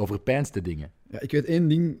 Ja. Die overpeinste dingen. Ja, ik weet één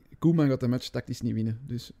ding. Koeman gaat de match tactisch niet winnen.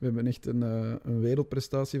 Dus we hebben echt een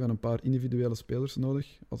wereldprestatie van een paar individuele spelers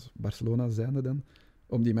nodig, als Barcelona zijnde dan,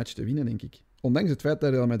 om die match te winnen, denk ik. Ondanks het feit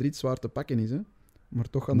dat Real Madrid zwaar te pakken is, hè. Maar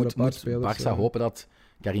toch gaan er een paar spelers... Barça hopen dat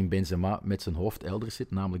Karim Benzema met zijn hoofd elders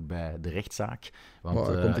zit, namelijk bij de rechtszaak. Want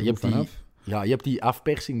je hebt die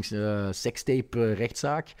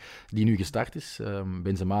afpersings-sekstape-rechtszaak die nu gestart is.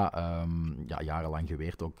 Benzema jarenlang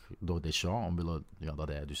geweerd, ook door Deschamps, omwille dat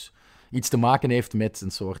hij dus iets te maken heeft met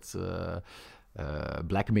een soort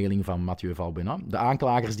blackmailing van Mathieu Valbuena. De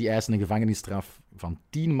aanklagers die eisen een gevangenisstraf van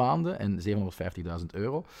 10 maanden en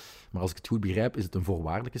 €750.000. Maar als ik het goed begrijp, is het een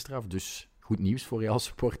voorwaardelijke straf. Dus goed nieuws voor Real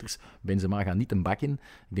supporters. Benzema gaat niet een bak in.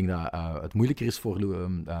 Ik denk dat het moeilijker is voor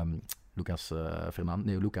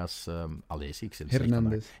Lucas Alessi,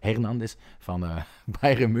 Hernandez van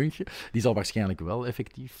Bayern München. Die zal waarschijnlijk wel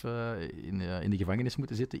effectief in de gevangenis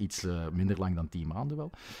moeten zitten. Iets minder lang dan 10 maanden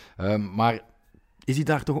wel. Maar is hij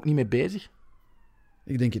daar toch ook niet mee bezig?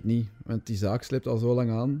 Ik denk het niet, want die zaak sleept al zo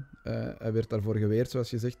lang aan. Hij werd daarvoor geweerd, zoals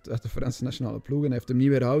je zegt, uit de Franse nationale ploeg. En hij heeft hem niet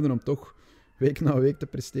weerhouden om toch week na week te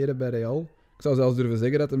presteren bij Real. Ik zou zelfs durven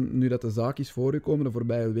zeggen dat hem, nu dat de zaak is voorgekomen, de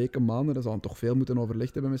voorbije weken, maanden, dat zal hem toch veel moeten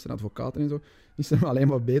overlegd hebben met zijn advocaten en zo, is hem alleen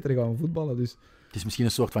maar beter gaan voetballen. Dus, het is misschien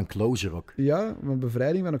een soort van closure ook. Ja, een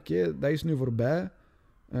bevrijding van oké, dat is nu voorbij.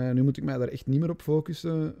 Nu moet ik mij daar echt niet meer op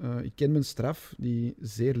focussen. Ik ken mijn straf, die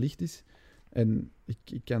zeer licht is. En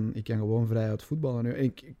ik kan gewoon vrij uit voetballen nu.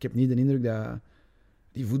 Ik heb niet de indruk dat...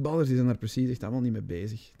 Die voetballers die zijn daar precies echt allemaal niet mee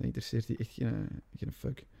bezig. Dat interesseert die echt geen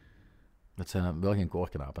fuck. Dat zijn wel geen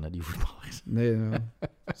koorknapen, hè, die voetballers. Nee,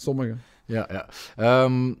 sommigen. Ja.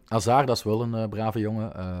 Hazard, dat is wel een brave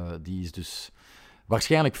jongen. Die is dus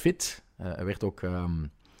waarschijnlijk fit. Hij werd ook...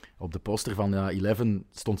 op de poster van 11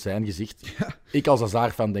 stond zijn gezicht. Ja. Ik als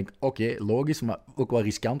Hazard-fan denk, oké, logisch, maar ook wel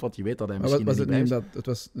riskant, want je weet dat hij misschien niet bij is. Het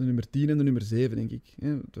was de nummer 10 en de nummer 7, denk ik.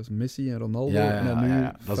 Het was Messi en Ronaldo.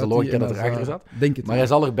 Ja. Dat is de logica dat erachter zat. Denk het, maar hij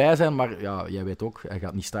zal erbij zijn, maar ja, jij weet ook, hij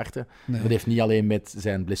gaat niet starten. Nee. Dat heeft niet alleen met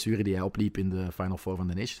zijn blessure die hij opliep in de Final Four van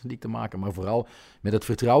de Nations League te maken, maar vooral met het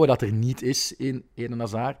vertrouwen dat er niet is in Eden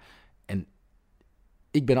Hazard. En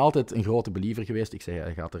ik ben altijd een grote believer geweest. Ik zei,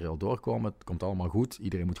 hij gaat er wel doorkomen. Het komt allemaal goed.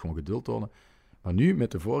 Iedereen moet gewoon geduld tonen. Maar nu,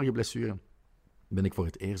 met de vorige blessure, ben ik voor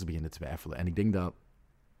het eerst beginnen twijfelen. En ik denk dat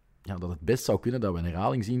het best zou kunnen dat we een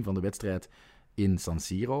herhaling zien van de wedstrijd in San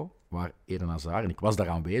Siro, waar Eden Hazard, en ik was daar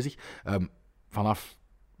aanwezig, vanaf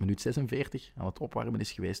minuut 46 aan het opwarmen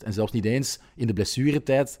is geweest. En zelfs niet eens in de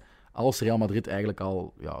blessuretijd, als Real Madrid eigenlijk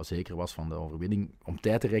al zeker was van de overwinning, om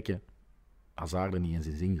tijd te rekken, Hazard er niet eens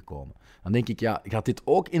in zin gekomen. Dan denk ik, gaat dit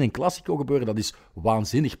ook in een Classico gebeuren? Dat is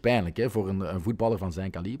waanzinnig pijnlijk, hè, voor een voetballer van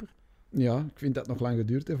zijn kaliber. Ja, ik vind dat het nog lang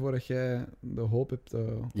geduurd heeft voordat jij de hoop hebt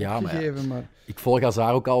opgegeven. Maar ik volg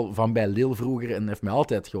Hazard ook al van bij Lille vroeger en heeft mij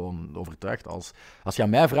altijd gewoon overtuigd. Als je aan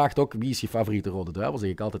mij vraagt ook, wie is je favoriete Rode Duivel, zeg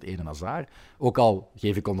ik altijd Eden Hazard. Ook al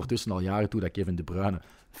geef ik ondertussen al jaren toe dat Kevin De Bruyne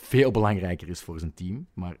veel belangrijker is voor zijn team,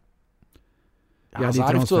 maar... Ja,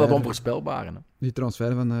 Hazard heeft zo dat onvoorspelbare. Hè? Die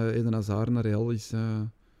transfer van Eden Hazard naar Real is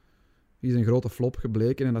een grote flop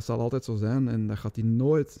gebleken en dat zal altijd zo zijn. En dat gaat hij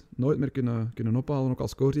nooit meer kunnen ophalen. Ook al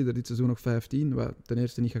scoort hij er dit seizoen nog 15, wat ten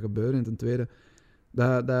eerste niet gaat gebeuren. En ten tweede,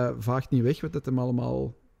 dat vaagt niet weg wat het hem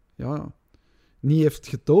allemaal niet heeft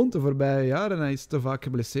getoond de voorbije jaren. Hij is te vaak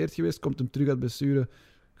geblesseerd geweest, komt hem terug uit blessure,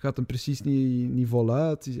 gaat hem precies niet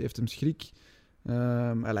voluit, heeft hem schrik.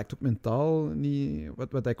 Hij lijkt ook mentaal niet...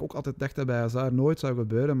 Wat ik ook altijd dacht dat bij Hazard nooit zou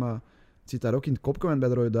gebeuren, maar het zit daar ook in het kopje. En bij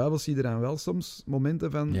de Rode Duivels zie je dan wel soms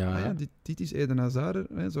momenten van... Dit is Eden Hazard,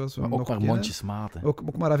 zoals we maar hem ook nog maar mondjesmaat.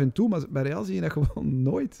 Ook maar af en toe, maar bij Real zie je dat gewoon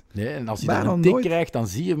nooit. Nee, en als hij dan een tik krijgt, dan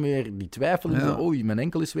zie je meer die twijfel. Ja. Oei, mijn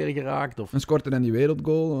enkel is weer geraakt. Of... En scoort er dan die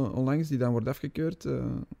wereldgoal onlangs, die dan wordt afgekeurd.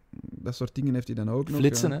 Dat soort dingen heeft hij dan ook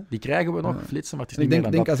flitsen, nog. Hè? Die krijgen we nog, flitsen, maar het is niet meer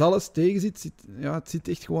dan denk als alles tegen zit, het zit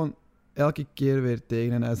echt gewoon... elke keer weer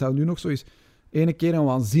tegen. En hij zou nu nog zo eens ene keer een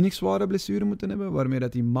waanzinnig zware blessure moeten hebben, waarmee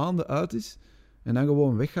dat hij maanden uit is, en dan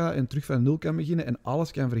gewoon weggaat en terug van nul kan beginnen en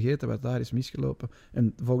alles kan vergeten wat daar is misgelopen.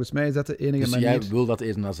 En volgens mij is dat de enige manier... Dus jij wil dat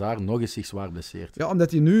Eden Hazard nog eens zich zwaar blesseert? Ja,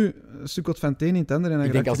 omdat hij nu sukkelt van het een in het ander en dan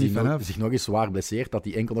ik denk als hij zich nog eens zwaar blesseert, dat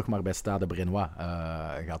hij enkel nog maar bij Stade Brenois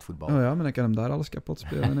gaat voetballen. Oh ja, maar dan kan hem daar alles kapot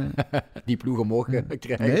spelen. Die ploeg omhoog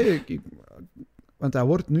krijgen. Nee, want hij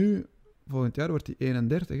wordt nu... Volgend jaar wordt hij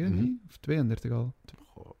 31, hè? Of 32 al.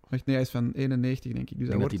 Nee, hij is van 91, denk ik.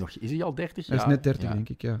 Dus is hij al 30? Hij is net 30, denk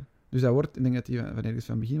ik, ja. Dus hij wordt, ik denk dat hij van ergens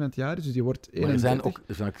van begin van het jaar is, dus die wordt 31. Maar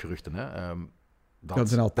er zijn ook geruchten, hè. Dat er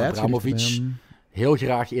zijn altijd Abramovic heel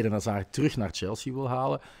graag Eden Hazard terug naar Chelsea wil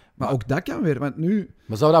halen. Maar ook dat kan weer, want nu...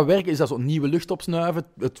 Maar zou dat werken? Is dat zo'n nieuwe lucht opsnuiven?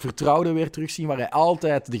 Het vertrouwen weer terugzien, waar hij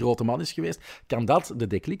altijd de grote man is geweest? Kan dat de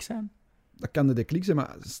déclic zijn? Dat kan de déclic zijn,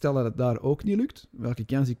 maar stel dat het daar ook niet lukt, welke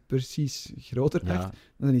kans ik precies groter acht,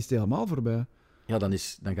 dan is het helemaal voorbij. Ja,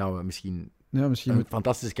 dan gaan we misschien een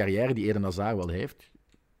fantastische carrière die Eden Hazard wel heeft,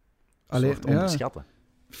 onderschatten.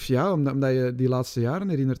 Ja, omdat je die laatste jaren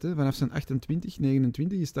herinnert, hè, vanaf zijn 28,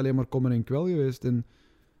 29 is het alleen maar kommer en kwel geweest. En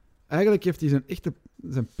eigenlijk heeft hij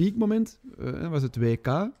zijn piekmoment, was het WK,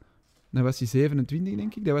 dan was hij 27,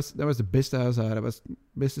 denk ik. Dat was de beste Hazard, dat was de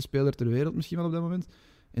beste speler ter wereld misschien wel op dat moment.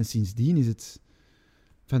 En sindsdien is het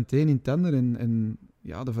van het een in het ander. En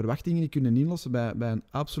ja, de verwachtingen die kunnen inlossen bij een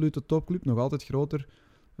absolute topclub, nog altijd groter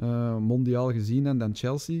mondiaal gezien dan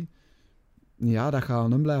Chelsea. Ja, dat gaat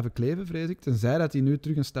aan hem blijven kleven, vrees ik. Tenzij dat hij nu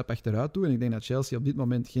terug een stap achteruit doet. En ik denk dat Chelsea op dit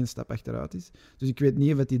moment geen stap achteruit is. Dus ik weet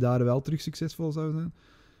niet of hij daar wel terug succesvol zou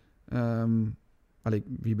zijn.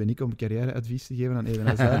 Wie ben ik om carrièreadvies te geven aan Eden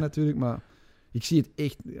Hazard natuurlijk, maar ik zie het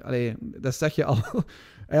echt... Dat zeg je al...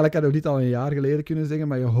 Eigenlijk hadden we dit al een jaar geleden kunnen zeggen,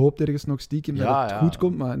 maar je hoopt ergens nog stiekem dat het goed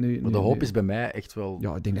komt. Maar de hoop is bij mij echt wel...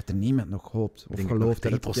 Ja, ik denk dat er niemand nog hoopt of gelooft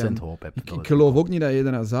dat het 3% hoop heb. Ik geloof ook niet dat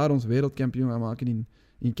Eden Hazard ons wereldkampioen gaat maken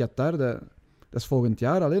in Qatar. Dat is volgend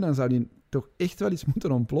jaar alleen. Dan zou die toch echt wel iets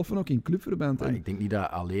moeten ontploffen, ook in clubverband. Maar ik denk niet dat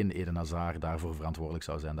alleen Eden Hazard daarvoor verantwoordelijk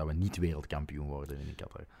zou zijn dat we niet wereldkampioen worden in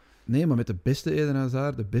Qatar. Nee, maar met de beste Eden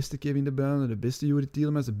Hazard, de beste Kevin De Bruyne, de beste Yuri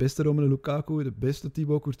Tielemans, de beste Romelu Lukaku, de beste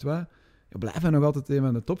Thibaut Courtois. Je blijft nog altijd een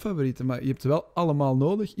van de topfavorieten, maar je hebt ze wel allemaal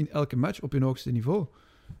nodig in elke match op hun hoogste niveau.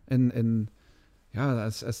 En ja,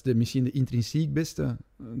 als misschien de intrinsiek beste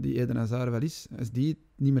die Eden Hazard wel is, als die het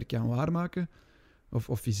niet meer kan waarmaken,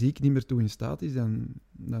 of fysiek niet meer toe in staat is,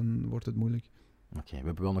 dan wordt het moeilijk. Oké, we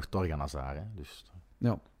hebben wel nog Torgan Hazard, hè, dus...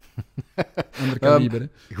 Ja. Ander kaliber,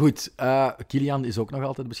 hè. Goed, Kylian is ook nog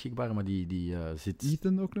altijd beschikbaar, maar die zit...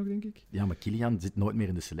 Ethan ook nog, denk ik. Ja, maar Kylian zit nooit meer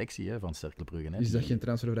in de selectie hè, van Cercle Brugge. Hè. Is dat geen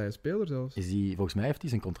transfervrije speler zelfs? Volgens mij heeft hij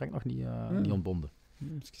zijn contract nog niet ontbonden.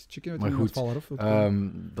 Checken maar goed,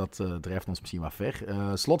 dat drijft ons misschien wat ver.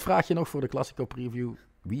 Slotvraagje nog voor de Classico Preview.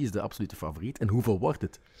 Wie is de absolute favoriet en hoeveel wordt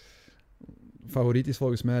het? Favoriet is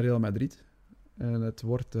volgens mij Real Madrid. En het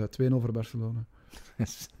wordt 2-0 voor Barcelona.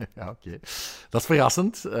 Ja, oké. Dat is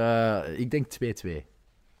verrassend. Ik denk 2-2.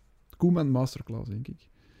 Koeman masterclass, denk ik.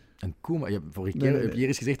 Een Koeman... Vorige keer heb je hier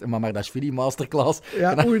eens gezegd een Mamardashvili masterclass.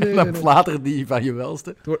 Ja, en dan flater die van je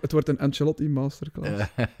welste. Het wordt een Ancelotti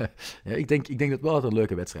masterclass. Ja, ik denk dat wel een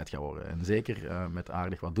leuke wedstrijd gaat worden. En zeker met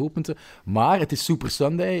aardig wat doelpunten. Maar het is Super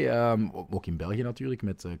Sunday. Ook in België natuurlijk,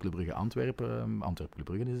 met Club Brugge Antwerpen. Antwerpen Club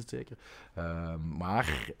Brugge is het zeker.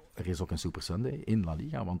 Maar er is ook een Super Sunday in La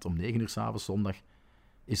Liga. Want om 9 uur 's avonds zondag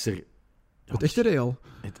is er... Het echte Real.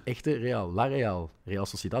 Het echte Real. La Real. Real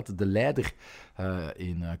Sociedad, de leider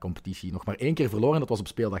in competitie. Nog maar 1 keer verloren. Dat was op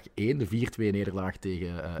speeldag 1. De 4-2 nederlaag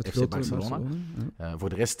tegen FC Barcelona. Ja. Voor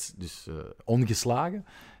de rest dus ongeslagen.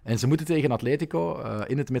 En ze moeten tegen Atletico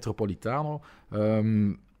in het Metropolitano.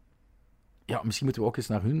 Misschien moeten we ook eens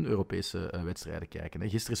naar hun Europese wedstrijden kijken. Hè.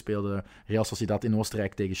 Gisteren speelde Real Sociedad in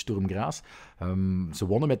Oostenrijk tegen Sturm Graz. Ze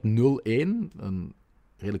wonnen met 0-1. Een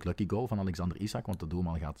redelijk lucky goal van Alexander Isak, want de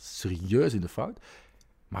doelman gaat serieus in de fout.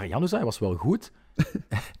 Maar Januzaj was wel goed.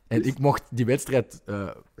 En ik mocht die wedstrijd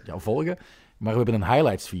volgen. Maar we hebben een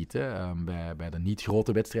highlights feed bij de niet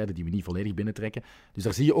grote wedstrijden die we niet volledig binnentrekken. Dus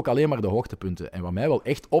daar zie je ook alleen maar de hoogtepunten. En wat mij wel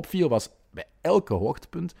echt opviel was, bij elke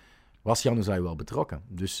hoogtepunt was Januzaj wel betrokken.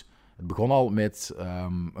 Dus het begon al met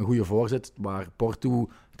een goede voorzet, waar Porto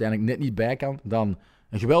uiteindelijk net niet bij kan. Dan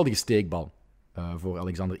een geweldige steekbal voor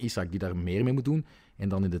Alexander Isak, die daar meer mee moet doen. En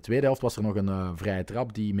dan in de tweede helft was er nog een vrije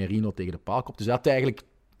trap die Merino tegen de paal kopt. Dus hij had eigenlijk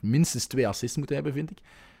minstens 2 assists moeten hebben, vind ik.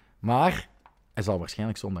 Maar hij zal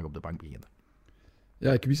waarschijnlijk zondag op de bank beginnen.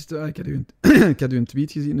 Ja, ik wist ik had u een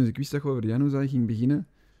tweet gezien, dus ik wist dat je over Januzaj ging beginnen.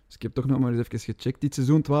 Dus ik heb toch nog maar eens even gecheckt. Dit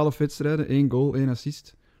seizoen 12 wedstrijden, 1 goal, 1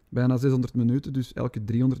 assist. Bijna 600 minuten, dus elke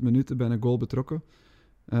 300 minuten bij een goal betrokken.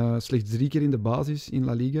 Slechts 3 keer in de basis in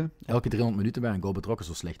La Liga. Elke 300 minuten bij een goal betrokken,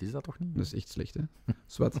 zo slecht is dat toch niet? Dat is echt slecht, hè?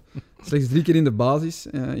 Zwat. Slechts 3 keer in de basis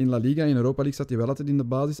in La Liga. In Europa League zat hij wel altijd in de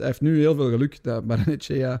basis. Hij heeft nu heel veel geluk dat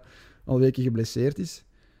Barrenetxea al weken geblesseerd is.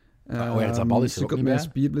 Oyarzabal is er ook niet bij. Een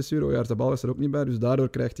spierblessure, Oyarzabal was er ook niet bij. Dus daardoor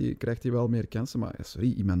krijgt hij wel meer kansen. Maar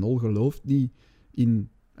sorry, Imanol gelooft niet in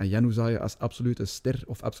Januzaj als absolute ster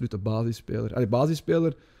of absolute basisspeler.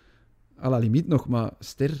 Basisspeler... à la limiet nog, maar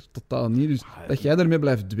ster totaal niet. Dus dat jij daarmee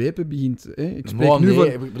blijft dwepen begint... Hè? Ik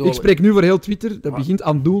spreek nu voor heel Twitter, dat begint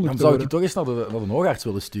aandoenlijk te worden. Dan zou ik je toch eens naar de oogarts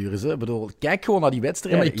willen sturen. Hè? Kijk gewoon naar die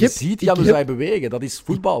wedstrijden. Je ziet Januzaj bewegen. Dat is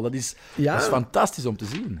voetbal. Dat is fantastisch om te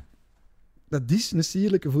zien. Dat is een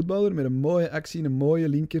sierlijke voetballer met een mooie actie, een mooie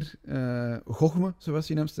linker gochme, zoals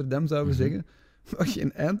je in Amsterdam zouden zeggen. Maar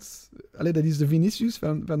geen eind... dat is de Vinicius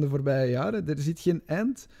van de voorbije jaren. Er zit geen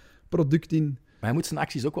eindproduct in. Maar hij moet zijn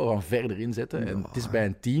acties ook wel van verder inzetten. En het is bij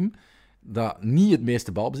een team dat niet het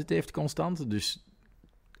meeste balbezit heeft constant. Dus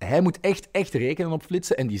hij moet echt rekenen op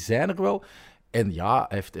flitsen. En die zijn er wel. En ja,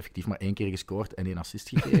 hij heeft effectief maar 1 keer gescoord en 1 assist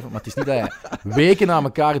gegeven. Maar het is niet dat hij weken na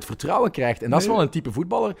elkaar het vertrouwen krijgt. En dat is wel een type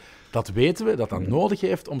voetballer, dat weten we, dat nodig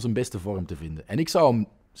heeft om zijn beste vorm te vinden. En ik zou hem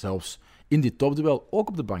zelfs in dit topduel ook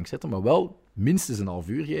op de bank zetten, maar wel minstens een half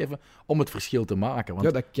uur geven om het verschil te maken. Want...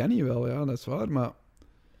 Ja, dat kan hij wel, ja, dat is waar. Maar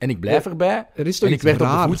En ik blijf erbij. Er is toch En ik iets werd op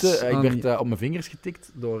de raars voeten, ik aan werd die- op mijn vingers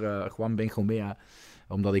getikt door Juan Benjumea.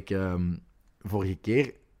 Omdat ik vorige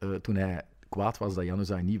keer, toen hij kwaad was dat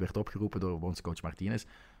Januzaj niet werd opgeroepen door bondscoach Martinez,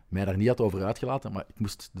 mij daar niet had over uitgelaten, maar ik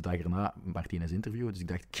moest de dag erna Martinez interviewen, dus ik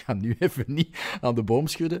dacht, ik ga nu even niet aan de boom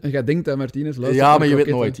schudden. En jij denkt dat Martinez luistert Ja, naar maar je weet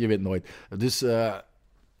kroketten. nooit. Dus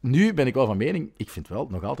nu ben ik wel van mening, ik vind wel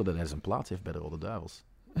nog altijd dat hij zijn plaats heeft bij de Rode Duivels.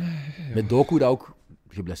 Met Doku, dat ook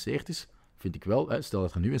geblesseerd is, vind ik wel, stel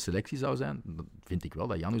dat er nu een selectie zou zijn, dan vind ik wel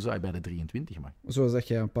dat Januzaj bij de 23 mag. Zoals dat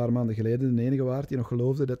jij een paar maanden geleden de enige waard die nog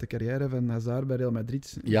geloofde dat de carrière van Hazard bij Real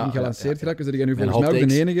Madrid Ja, ging gelanceerd ja. geraken. Dus jij nu Mijn volgens mij ook hot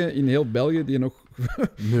de takes. enige in heel België die nog...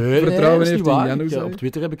 Nee, Vertrouwen dat is heeft niet in waar. Januzaj. Op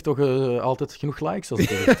Twitter heb ik toch altijd genoeg likes als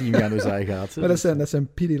het over Team Januzaj gaat. hè. Maar dat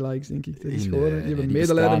zijn pity-likes, denk ik. Dat is gewoon, die hebben die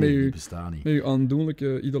medelijden met die je, bestaan niet. met je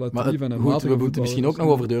aandoenlijke idolatrie Maar van een goed, matige we moeten voetballer. misschien ook nog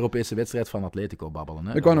over de Europese wedstrijd van Atletico babbelen.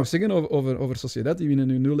 Hè? Ik wou nog zeggen over Sociedad. Die winnen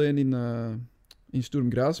nu 0-1 in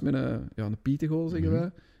Sturm Graz met een pietengoal, zeggen Mhm. wij.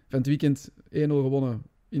 Van het weekend 1-0 gewonnen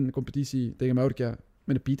in de competitie tegen Mallorca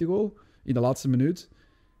met een pietengoal in de laatste minuut.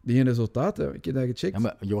 Die geen resultaten. Ik heb dat gecheckt. Ja,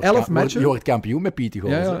 maar je 11 matchen. je wordt kampioen met Pieter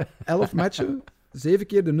Goals. Ja, 11 matchen, 7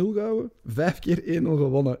 keer de 0 gehouden, 5 keer 1-0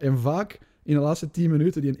 gewonnen. En vaak in de laatste 10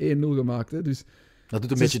 minuten die een 1-0 gemaakt. Hè. Dus, Dat doet een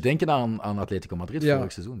Het beetje denken aan Atletico Madrid Ja,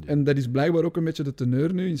 vorig seizoen. Dus. en dat is blijkbaar ook een beetje de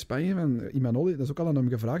teneur nu in Spanje van Imanol. Dat is ook al aan hem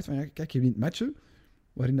gevraagd van, ja, kijk, je wint matchen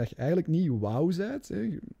waarin dat je eigenlijk niet wauw bent. Hè.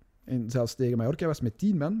 En zelfs tegen Mallorca was het met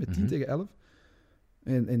 10 man, met 10 tegen 11.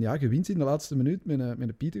 En ja, je wint in de laatste minuut met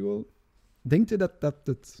een pietengoal. Denkt je dat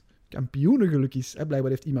het kampioenengeluk is? Hè?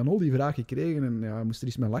 Blijkbaar heeft Imanol die vraag gekregen en ja, hij moest er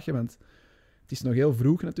eens mee lachen, want het is nog heel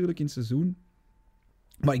vroeg natuurlijk in het seizoen.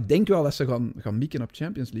 Maar ik denk wel dat ze gaan mikken op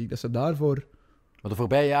Champions League. Dat ze daarvoor... Maar de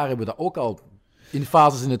voorbije jaren hebben we dat ook al in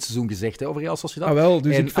fases in het seizoen gezegd, hè, over Real Sociedad. Ah, wel,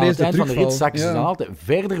 dus en ik aan vrees het de eind van de rit terugval. zakken ze dan altijd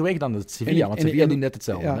verder weg dan het Sevilla. Want Sevilla doet net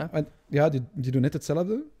hetzelfde. Ja, Hè? want, ja die doen net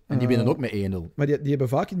hetzelfde. En die winnen ook met 1-0. Maar die hebben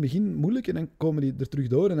vaak in het begin moeilijk en dan komen die er terug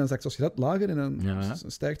door en dan zakt Sociedad lager en dan Ja.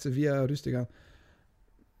 stijgt Sevilla rustig aan.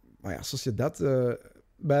 Maar ja, Sociedad...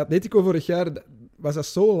 bij Atletico vorig jaar was dat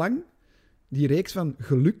zo lang, die reeks van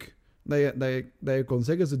geluk, dat je kon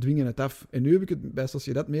zeggen, ze dwingen het af. En nu heb ik het bij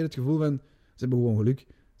Sociedad meer het gevoel van, ze hebben gewoon geluk.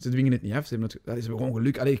 Ze dwingen het niet af, ze hebben gewoon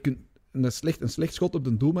geluk. Allee, je kunt een slecht schot op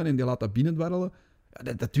de doelman en die laat dat binnendwarrelen.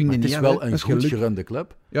 Ja, dat dwing Maar je het niet is af. wel hè. een Dat is goed geluk. gerunde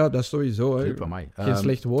club. Ja, dat is sowieso. Hè. Club aan mij. Geen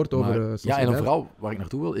slecht woord over maar, Sociedad. ja, en vooral waar ik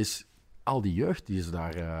naartoe wil, is al die jeugd die ze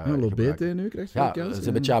daar Ja, gebruiken. Lobete nu krijgt veel Ja, kans. ze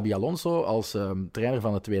hebben Xabi Alonso als trainer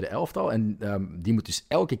van het tweede elftal. En die moet dus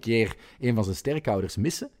elke keer een van zijn sterkhouders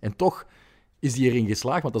missen. En toch is die erin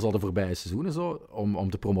geslaagd, want dat is al de voorbije seizoenen zo, om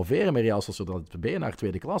te promoveren met Real Sociedad 2 naar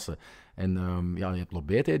tweede klasse. En je hebt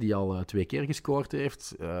Lobete, die al 2 keer gescoord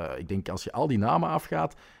heeft. Ik denk, als je al die namen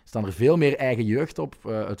afgaat, staan er veel meer eigen jeugd op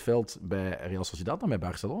het veld bij Real Sociedad dan bij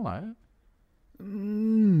Barcelona. Hè?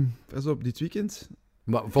 Pas op, dit weekend.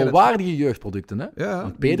 Maar volwaardige jeugdproducten, hè? Ja,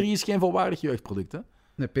 Want Pedri is geen volwaardig jeugdproduct, hè?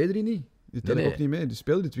 Nee, Pedri niet. Die tel ik Nee. ook niet mee. Die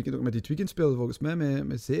speelde dit weekend ook. Maar dit weekend speelde volgens mij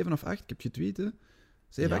met 7 of 8. Ik heb getweet, hè.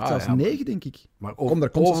 7, Ja, 8, zelfs ja. 9, denk ik. Maar Kom, daar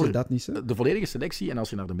komt over dat niet, hè. de volledige selectie, en als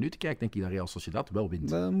je naar de minuten kijkt, denk ik dat Real Sociedad wel wint.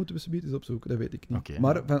 Dat moeten we zometeen eens opzoeken, dat weet ik niet. Oké.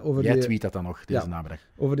 Maar over Jij die, tweet dat dan nog deze Ja. namiddag.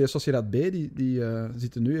 over die Sociedad B, die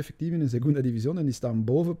zitten nu effectief in de Segunda Division en die staan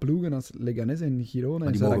boven ploegen als Leganés en Girona Maar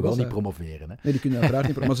en die mogen wel Zaragoza. niet promoveren. Hè? Nee, die kunnen uiteraard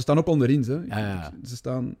niet, maar ze staan op onderin, hè. Ja. Ze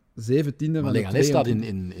staan 17e Maar van de Leganés staat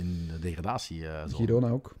 22. in de degradatie. Girona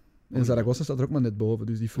ook. En Oei. Zaragoza staat er ook maar net boven,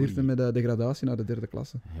 dus die flirten Oei. met de degradatie naar de derde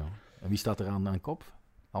klasse. Ja. En wie staat er aan kop?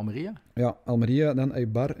 Almeria? Ja, Almeria, dan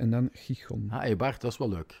Eibar en dan Gijon. Ah, Eibar, dat is wel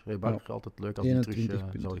leuk. Eibar, Ja. altijd leuk als die 21 terug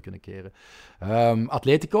punten. zouden kunnen keren.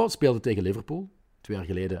 Atletico speelde tegen Liverpool. 2 jaar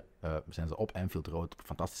geleden zijn ze op Anfield Road op een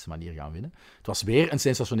fantastische manier gaan winnen. Het was weer een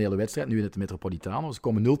sensationele wedstrijd, nu in het Metropolitano. Ze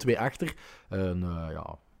komen 0-2 achter.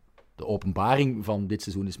 De openbaring van dit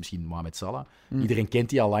seizoen is misschien Mohamed Salah. Iedereen kent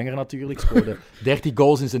die al langer natuurlijk. Scoorde 30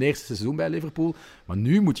 goals in zijn eerste seizoen bij Liverpool. Maar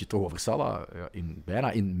nu moet je toch over Salah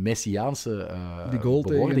bijna in Messiaanse Die goal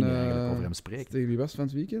bewoordingen tegen, eigenlijk over hem spreken. Tegen wie was het van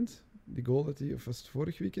het weekend? Die goal dat hij, of was het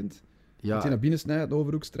vorig weekend? Dat Ja, hij naar binnen snijdt, de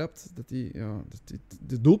overhoek strapt.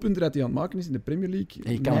 De doelpunten dat hij aan het maken is in de Premier League.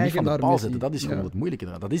 en je kan hem niet neigen van de naar paal Messi. zetten. Dat is gewoon Ja. het moeilijke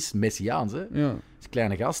eraan. Dat is Messiaans, hè. Dat Ja. is een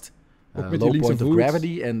kleine gast. Ook met die Low linkse point of voet.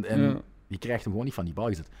 gravity. En Ja. je krijgt hem gewoon niet van die bal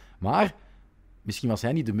gezet. Maar misschien was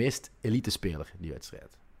hij niet de meest elite speler die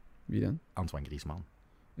wedstrijd. Wie dan? Antoine Griezmann.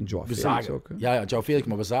 En Joao We Felix zagen, ook. Hè? ja, Joao Felix,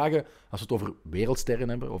 maar we zagen, als we het over wereldsterren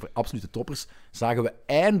hebben, over absolute toppers, zagen we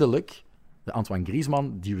eindelijk de Antoine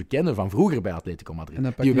Griezmann die we kennen van vroeger bij Atletico Madrid. En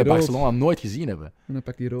dan pakt Die we bij hij rood. Barcelona nooit gezien hebben. En dan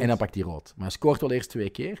pakt hij rood. En dan pakt hij rood. Maar hij scoort wel eerst 2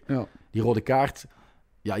 keer. Ja. Die rode kaart,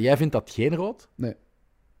 ja, jij vindt dat geen rood? Nee.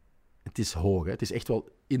 Het is hoog, hè? Het is echt wel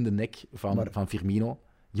in de nek Maar- van Firmino.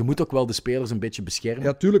 je moet ook wel de spelers een beetje beschermen.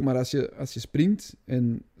 Ja, tuurlijk, maar als je springt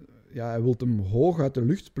en hij wil hem hoog uit de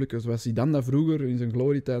lucht plukken, zoals hij dan dat vroeger in zijn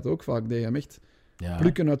glorietijd ook vaak deed. Hem echt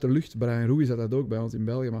plukken uit de lucht. Brian Ruiz had dat ook bij ons in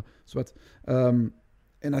België, maar zwart.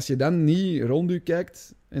 En als je dan niet rond u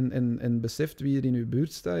kijkt en beseft wie er in je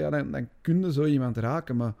buurt staat, ja, dan kun je zo iemand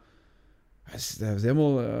raken, maar dat is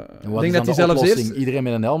helemaal... En wat is dan de oplossing? Iedereen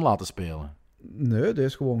met een helm laten spelen? Nee, dat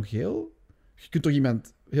is gewoon geel. Je kunt toch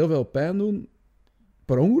iemand heel veel pijn doen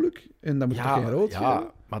per ongeluk en dan moet je toch geen rood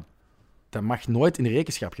geven? Maar dat mag nooit in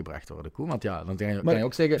rekenschap gebracht worden, Koen. Want dan kan je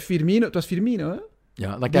ook zeggen... Het was Firmino, hè?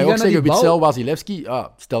 Ja, dan kan je ook zeggen, Witsel-Wasilewski,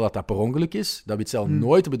 stel dat per ongeluk is, dat Witsel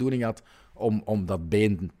nooit de bedoeling had om dat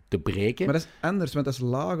been te breken. Maar dat is anders, want dat is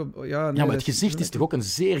laag. Ja, maar het gezicht is toch ook een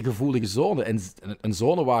zeer gevoelige zone. En een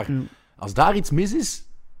zone waar, als daar iets mis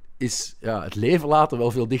is het leven laten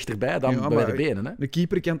wel veel dichterbij dan bij de benen. Hè? De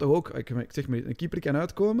keeper kan toch ook, ik zeg maar, een keeper kan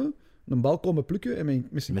uitkomen, een bal komen plukken en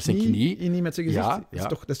met zijn knie niet met zijn gezicht. Ja.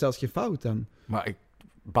 Dat is zelfs geen fout dan. Maar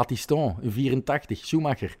Battiston, 84,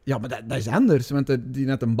 Schumacher. Ja, maar dat is anders, want die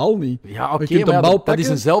net een bal niet. Ja, oké, maar dat is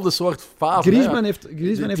eenzelfde soort fase. Griezmann heeft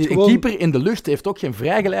gewoon... Een keeper in de lucht heeft ook geen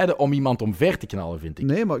vrijgeleide om iemand omver te knallen, vind ik.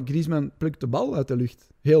 Nee, maar Griezmann plukt de bal uit de lucht.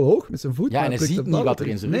 Heel hoog, met zijn voet. Ja, en hij ziet niet wat er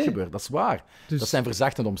in zijn rug gebeurt. Dat is waar. Dus... Dat zijn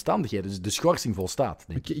verzachtende omstandigheden. Dus de schorsing volstaat,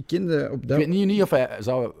 denk ik. Ik weet niet of hij...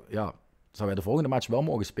 Zou hij de volgende match wel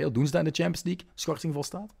mogen spelen? Doen ze dat in de Champions League? Schorsing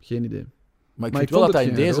volstaat? Geen idee. Maar ik vind wel dat hij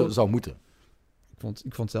in deze zou moeten.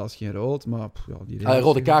 Ik vond zelfs geen rood, maar...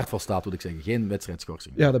 rode kaart volstaat, moet ik zeggen. Geen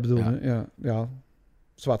wedstrijdschorsing. Ja, dat bedoel ik. Ja.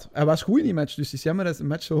 Zwat. Hij was goed in die match, dus het is jammer dat de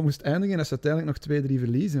match zo moest eindigen en dat ze uiteindelijk nog 2-3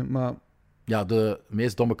 verliezen, maar... Ja, de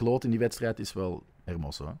meest domme kloot in die wedstrijd is wel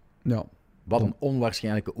Hermoso. Hè? Ja. Wat een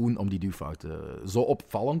onwaarschijnlijke oen om die duwfout. Zo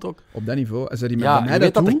opvallend ook. Op dat niveau. Als er je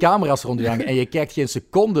weet dat er camera's rond je hangen en je kijkt geen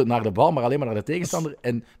seconde naar de bal, maar alleen maar naar de tegenstander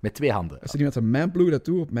en met 2 handen. Als er iemand van mijn ploeg dat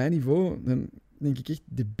doet, op mijn niveau, dan denk ik echt,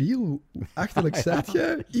 debiel, hoe achterlijk zat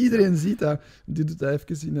je? Iedereen ziet dat. Die doet dat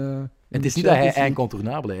even in... en het is niet dat hij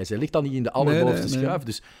incontournabel is. Hij ligt dan niet in de allerbovenste schuif.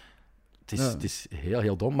 Dus het is heel,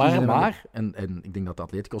 heel dom. Maar en ik denk dat de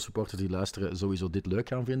Atletico-supporters die luisteren sowieso dit leuk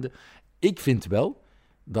gaan vinden. Ik vind wel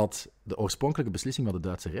dat de oorspronkelijke beslissing van de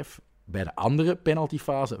Duitse ref bij de andere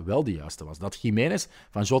penaltyfase wel de juiste was. Dat Jiménez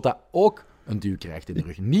van Jota ook een duw krijgt in de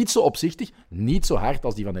rug. Niet zo opzichtig, niet zo hard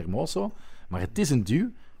als die van Hermoso, maar het is een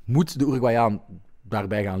duw. Moet de Uruguayaan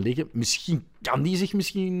daarbij gaan liggen? Misschien kan die zich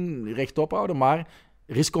rechtop houden, maar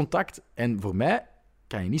er is contact. En voor mij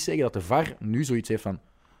kan je niet zeggen dat de VAR nu zoiets heeft van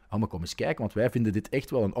maar kom eens kijken, want wij vinden dit echt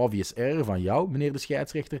wel een obvious error van jou, meneer de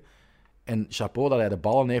scheidsrechter. En chapeau dat hij de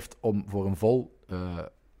ballen heeft om voor een vol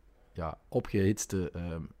opgehitste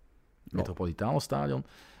Metropolitano-stadion.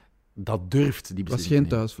 Dat durft die beslissing.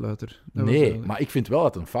 Dat was geen thuisfluiter. Nee, maar ik vind wel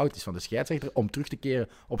dat het een fout is van de scheidsrechter om terug te keren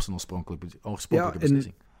op zijn oorspronkelijke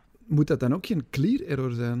beslissing. Moet dat dan ook geen clear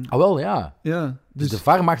error zijn? Ah, wel, ja. Dus de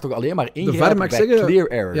VAR mag toch alleen maar ingrijpen bij clear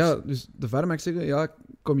errors? Ja, dus de VAR mag zeggen,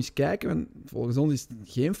 kom eens kijken, want volgens ons is het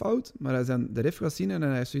geen fout, maar als dan de ref gaat zien en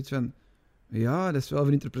hij is zoiets van, dat is wel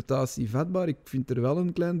voor interpretatie vatbaar, ik vind er wel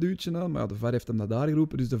een klein duwtje aan, maar de VAR heeft hem dat daar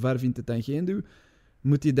geroepen, dus de VAR vindt het dan geen duw.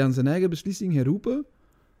 Moet hij dan zijn eigen beslissing herroepen?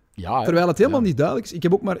 Ja, terwijl het helemaal niet duidelijk is. Ik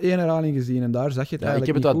heb ook maar 1 herhaling gezien en daar zag je het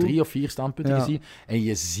eigenlijk ik heb het uit 3 of 4 standpunten gezien. En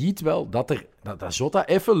je ziet wel dat Jota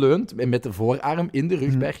even leunt met de voorarm in de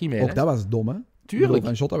rug bij Jiménez. Ook dat was dom, hè? Tuurlijk.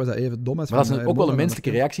 Van Jota was dat even dom. Maar dat is ook wel een menselijke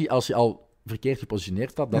reactie als je al verkeerd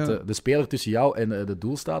gepositioneerd staat, dat de speler tussen jou en de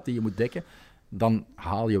doel staat die je moet dekken. Dan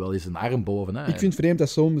haal je wel eens een arm boven. Hè? Ik vind het vreemd dat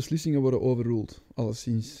zo'n beslissingen worden overruled,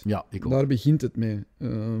 alleszins. Ja, ik ook. Daar begint het mee.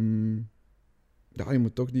 Je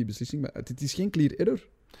moet toch die beslissing... Het is geen clear error.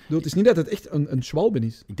 Het is niet dat het echt een schwalben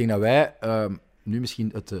is. Ik denk dat wij nu misschien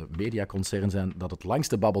het mediaconcern zijn dat het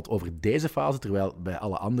langste babbelt over deze fase, terwijl bij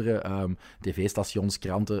alle andere tv-stations,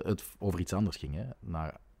 kranten, het over iets anders ging, hè?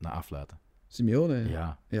 Na afluiten. Simeone?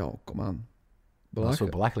 Ja, kom aan. Dat is zo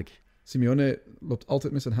belachelijk. Simeone loopt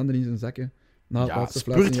altijd met zijn handen in zijn zakken.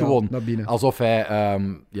 Spurt gewoon alsof hij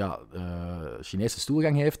Chinese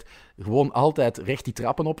stoelgang heeft. Gewoon altijd recht die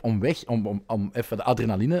trappen op om even de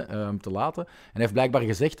adrenaline te laten. En hij heeft blijkbaar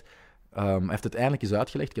gezegd, hij heeft het eindelijk eens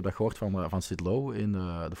uitgelegd, ik heb dat gehoord van Sid Lowe in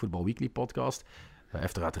de Football Weekly podcast. Hij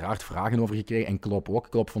heeft er uiteraard vragen over gekregen en Klopp ook.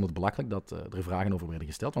 Klopp vond het belachelijk dat er vragen over werden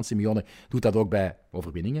gesteld, want Simeone doet dat ook bij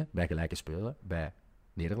overwinningen, bij gelijke spelen, bij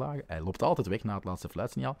nederlagen. Hij loopt altijd weg na het laatste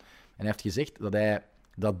fluitsignaal. En hij heeft gezegd dat hij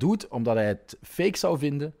dat doet omdat hij het fake zou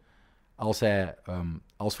vinden als hij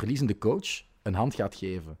als verliezende coach een hand gaat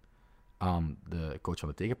geven aan de coach van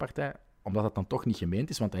de tegenpartij, omdat dat dan toch niet gemeend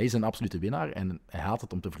is, want hij is een absolute winnaar en hij haat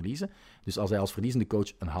het om te verliezen. Dus als hij als verliezende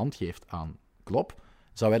coach een hand geeft aan Klopp,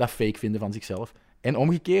 zou hij dat fake vinden van zichzelf. En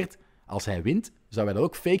omgekeerd, als hij wint, zouden wij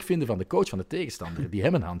dat ook fake vinden van de coach van de tegenstander, die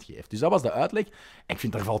hem een hand geeft. Dus dat was de uitleg. En ik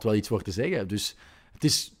vind, daar valt wel iets voor te zeggen. Dus het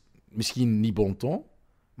is misschien niet bon ton,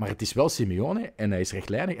 maar het is wel Simeone en hij is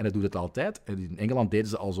rechtlijnig en hij doet het altijd. En in Engeland deden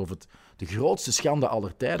ze alsof het de grootste schande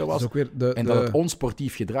aller tijden Dat was. is ook weer En dat het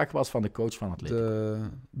onsportief gedrag was van de coach van Atletico.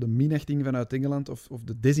 de minachting vanuit Engeland of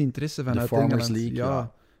de desinteresse vanuit Farmers Engeland. League,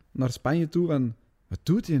 ja. Naar Spanje toe van, wat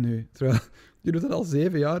doet je nu? Terwijl, je doet dat al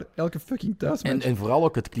 7 jaar, elke fucking thuismatch. En vooral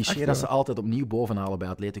ook het cliché Echt, dat ja. ze altijd opnieuw bovenhalen bij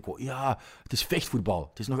Atletico. Ja, het is vechtvoetbal.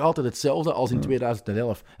 Het is nog altijd hetzelfde als in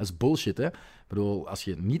 2011. Dat is bullshit, hè. Ik bedoel, als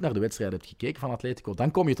je niet naar de wedstrijden hebt gekeken van Atletico,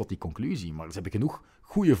 dan kom je tot die conclusie. Maar ze hebben genoeg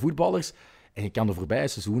goede voetballers. En je kan de voorbije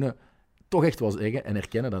seizoenen toch echt wel zeggen en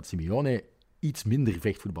erkennen dat Simeone iets minder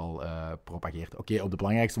vechtvoetbal propageert. Oké, op de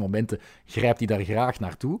belangrijkste momenten grijpt hij daar graag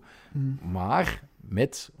naartoe. Maar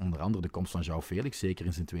met onder andere de komst van João Felix, zeker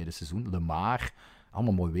in zijn tweede seizoen, Lemar,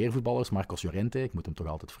 allemaal mooi weervoetballers, Marcos Llorente, ik moet hem toch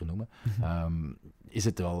altijd vernoemen, is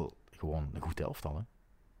het wel gewoon een goed elftal. Hè?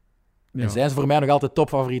 Ja. En zijn ze voor mij nog altijd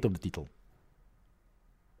topfavoriet op de titel.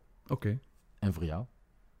 Oké, En voor jou?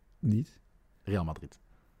 niet. Real Madrid.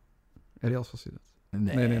 Real Sociedad.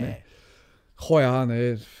 Nee. Nee. Goh ja,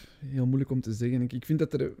 nee. Heel moeilijk om te zeggen. Ik vind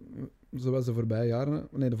dat er, zoals de voorbije jaren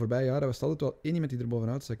was het altijd wel één iemand die er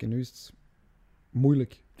bovenuit stak. En nu is het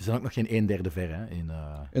moeilijk. We zijn ook nog geen 1/3 ver. Hè,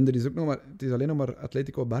 En er is ook nog maar, het is alleen nog maar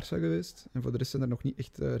Atletico-Barça geweest. En voor de rest zijn er nog niet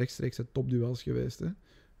echt rechtstreekse topduels geweest. Hè.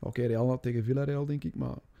 Oké, Real tegen Villarreal, denk ik,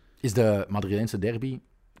 maar Is de Madrileense derby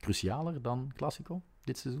crucialer dan Classico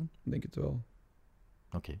dit seizoen? ik denk het wel.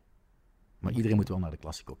 Oké. Maar iedereen moet wel naar de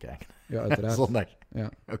Classico kijken. Ja, uiteraard. Zondag.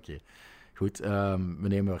 Ja. Oké. Goed, we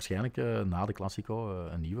nemen waarschijnlijk na de Classico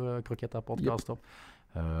een nieuwe Croquetta-podcast op.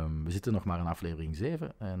 We zitten nog maar in aflevering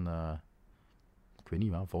 7. En ik weet niet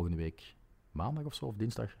waar, volgende week maandag of zo, of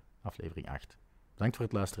dinsdag, aflevering 8. Bedankt voor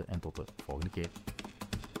het luisteren en tot de volgende keer.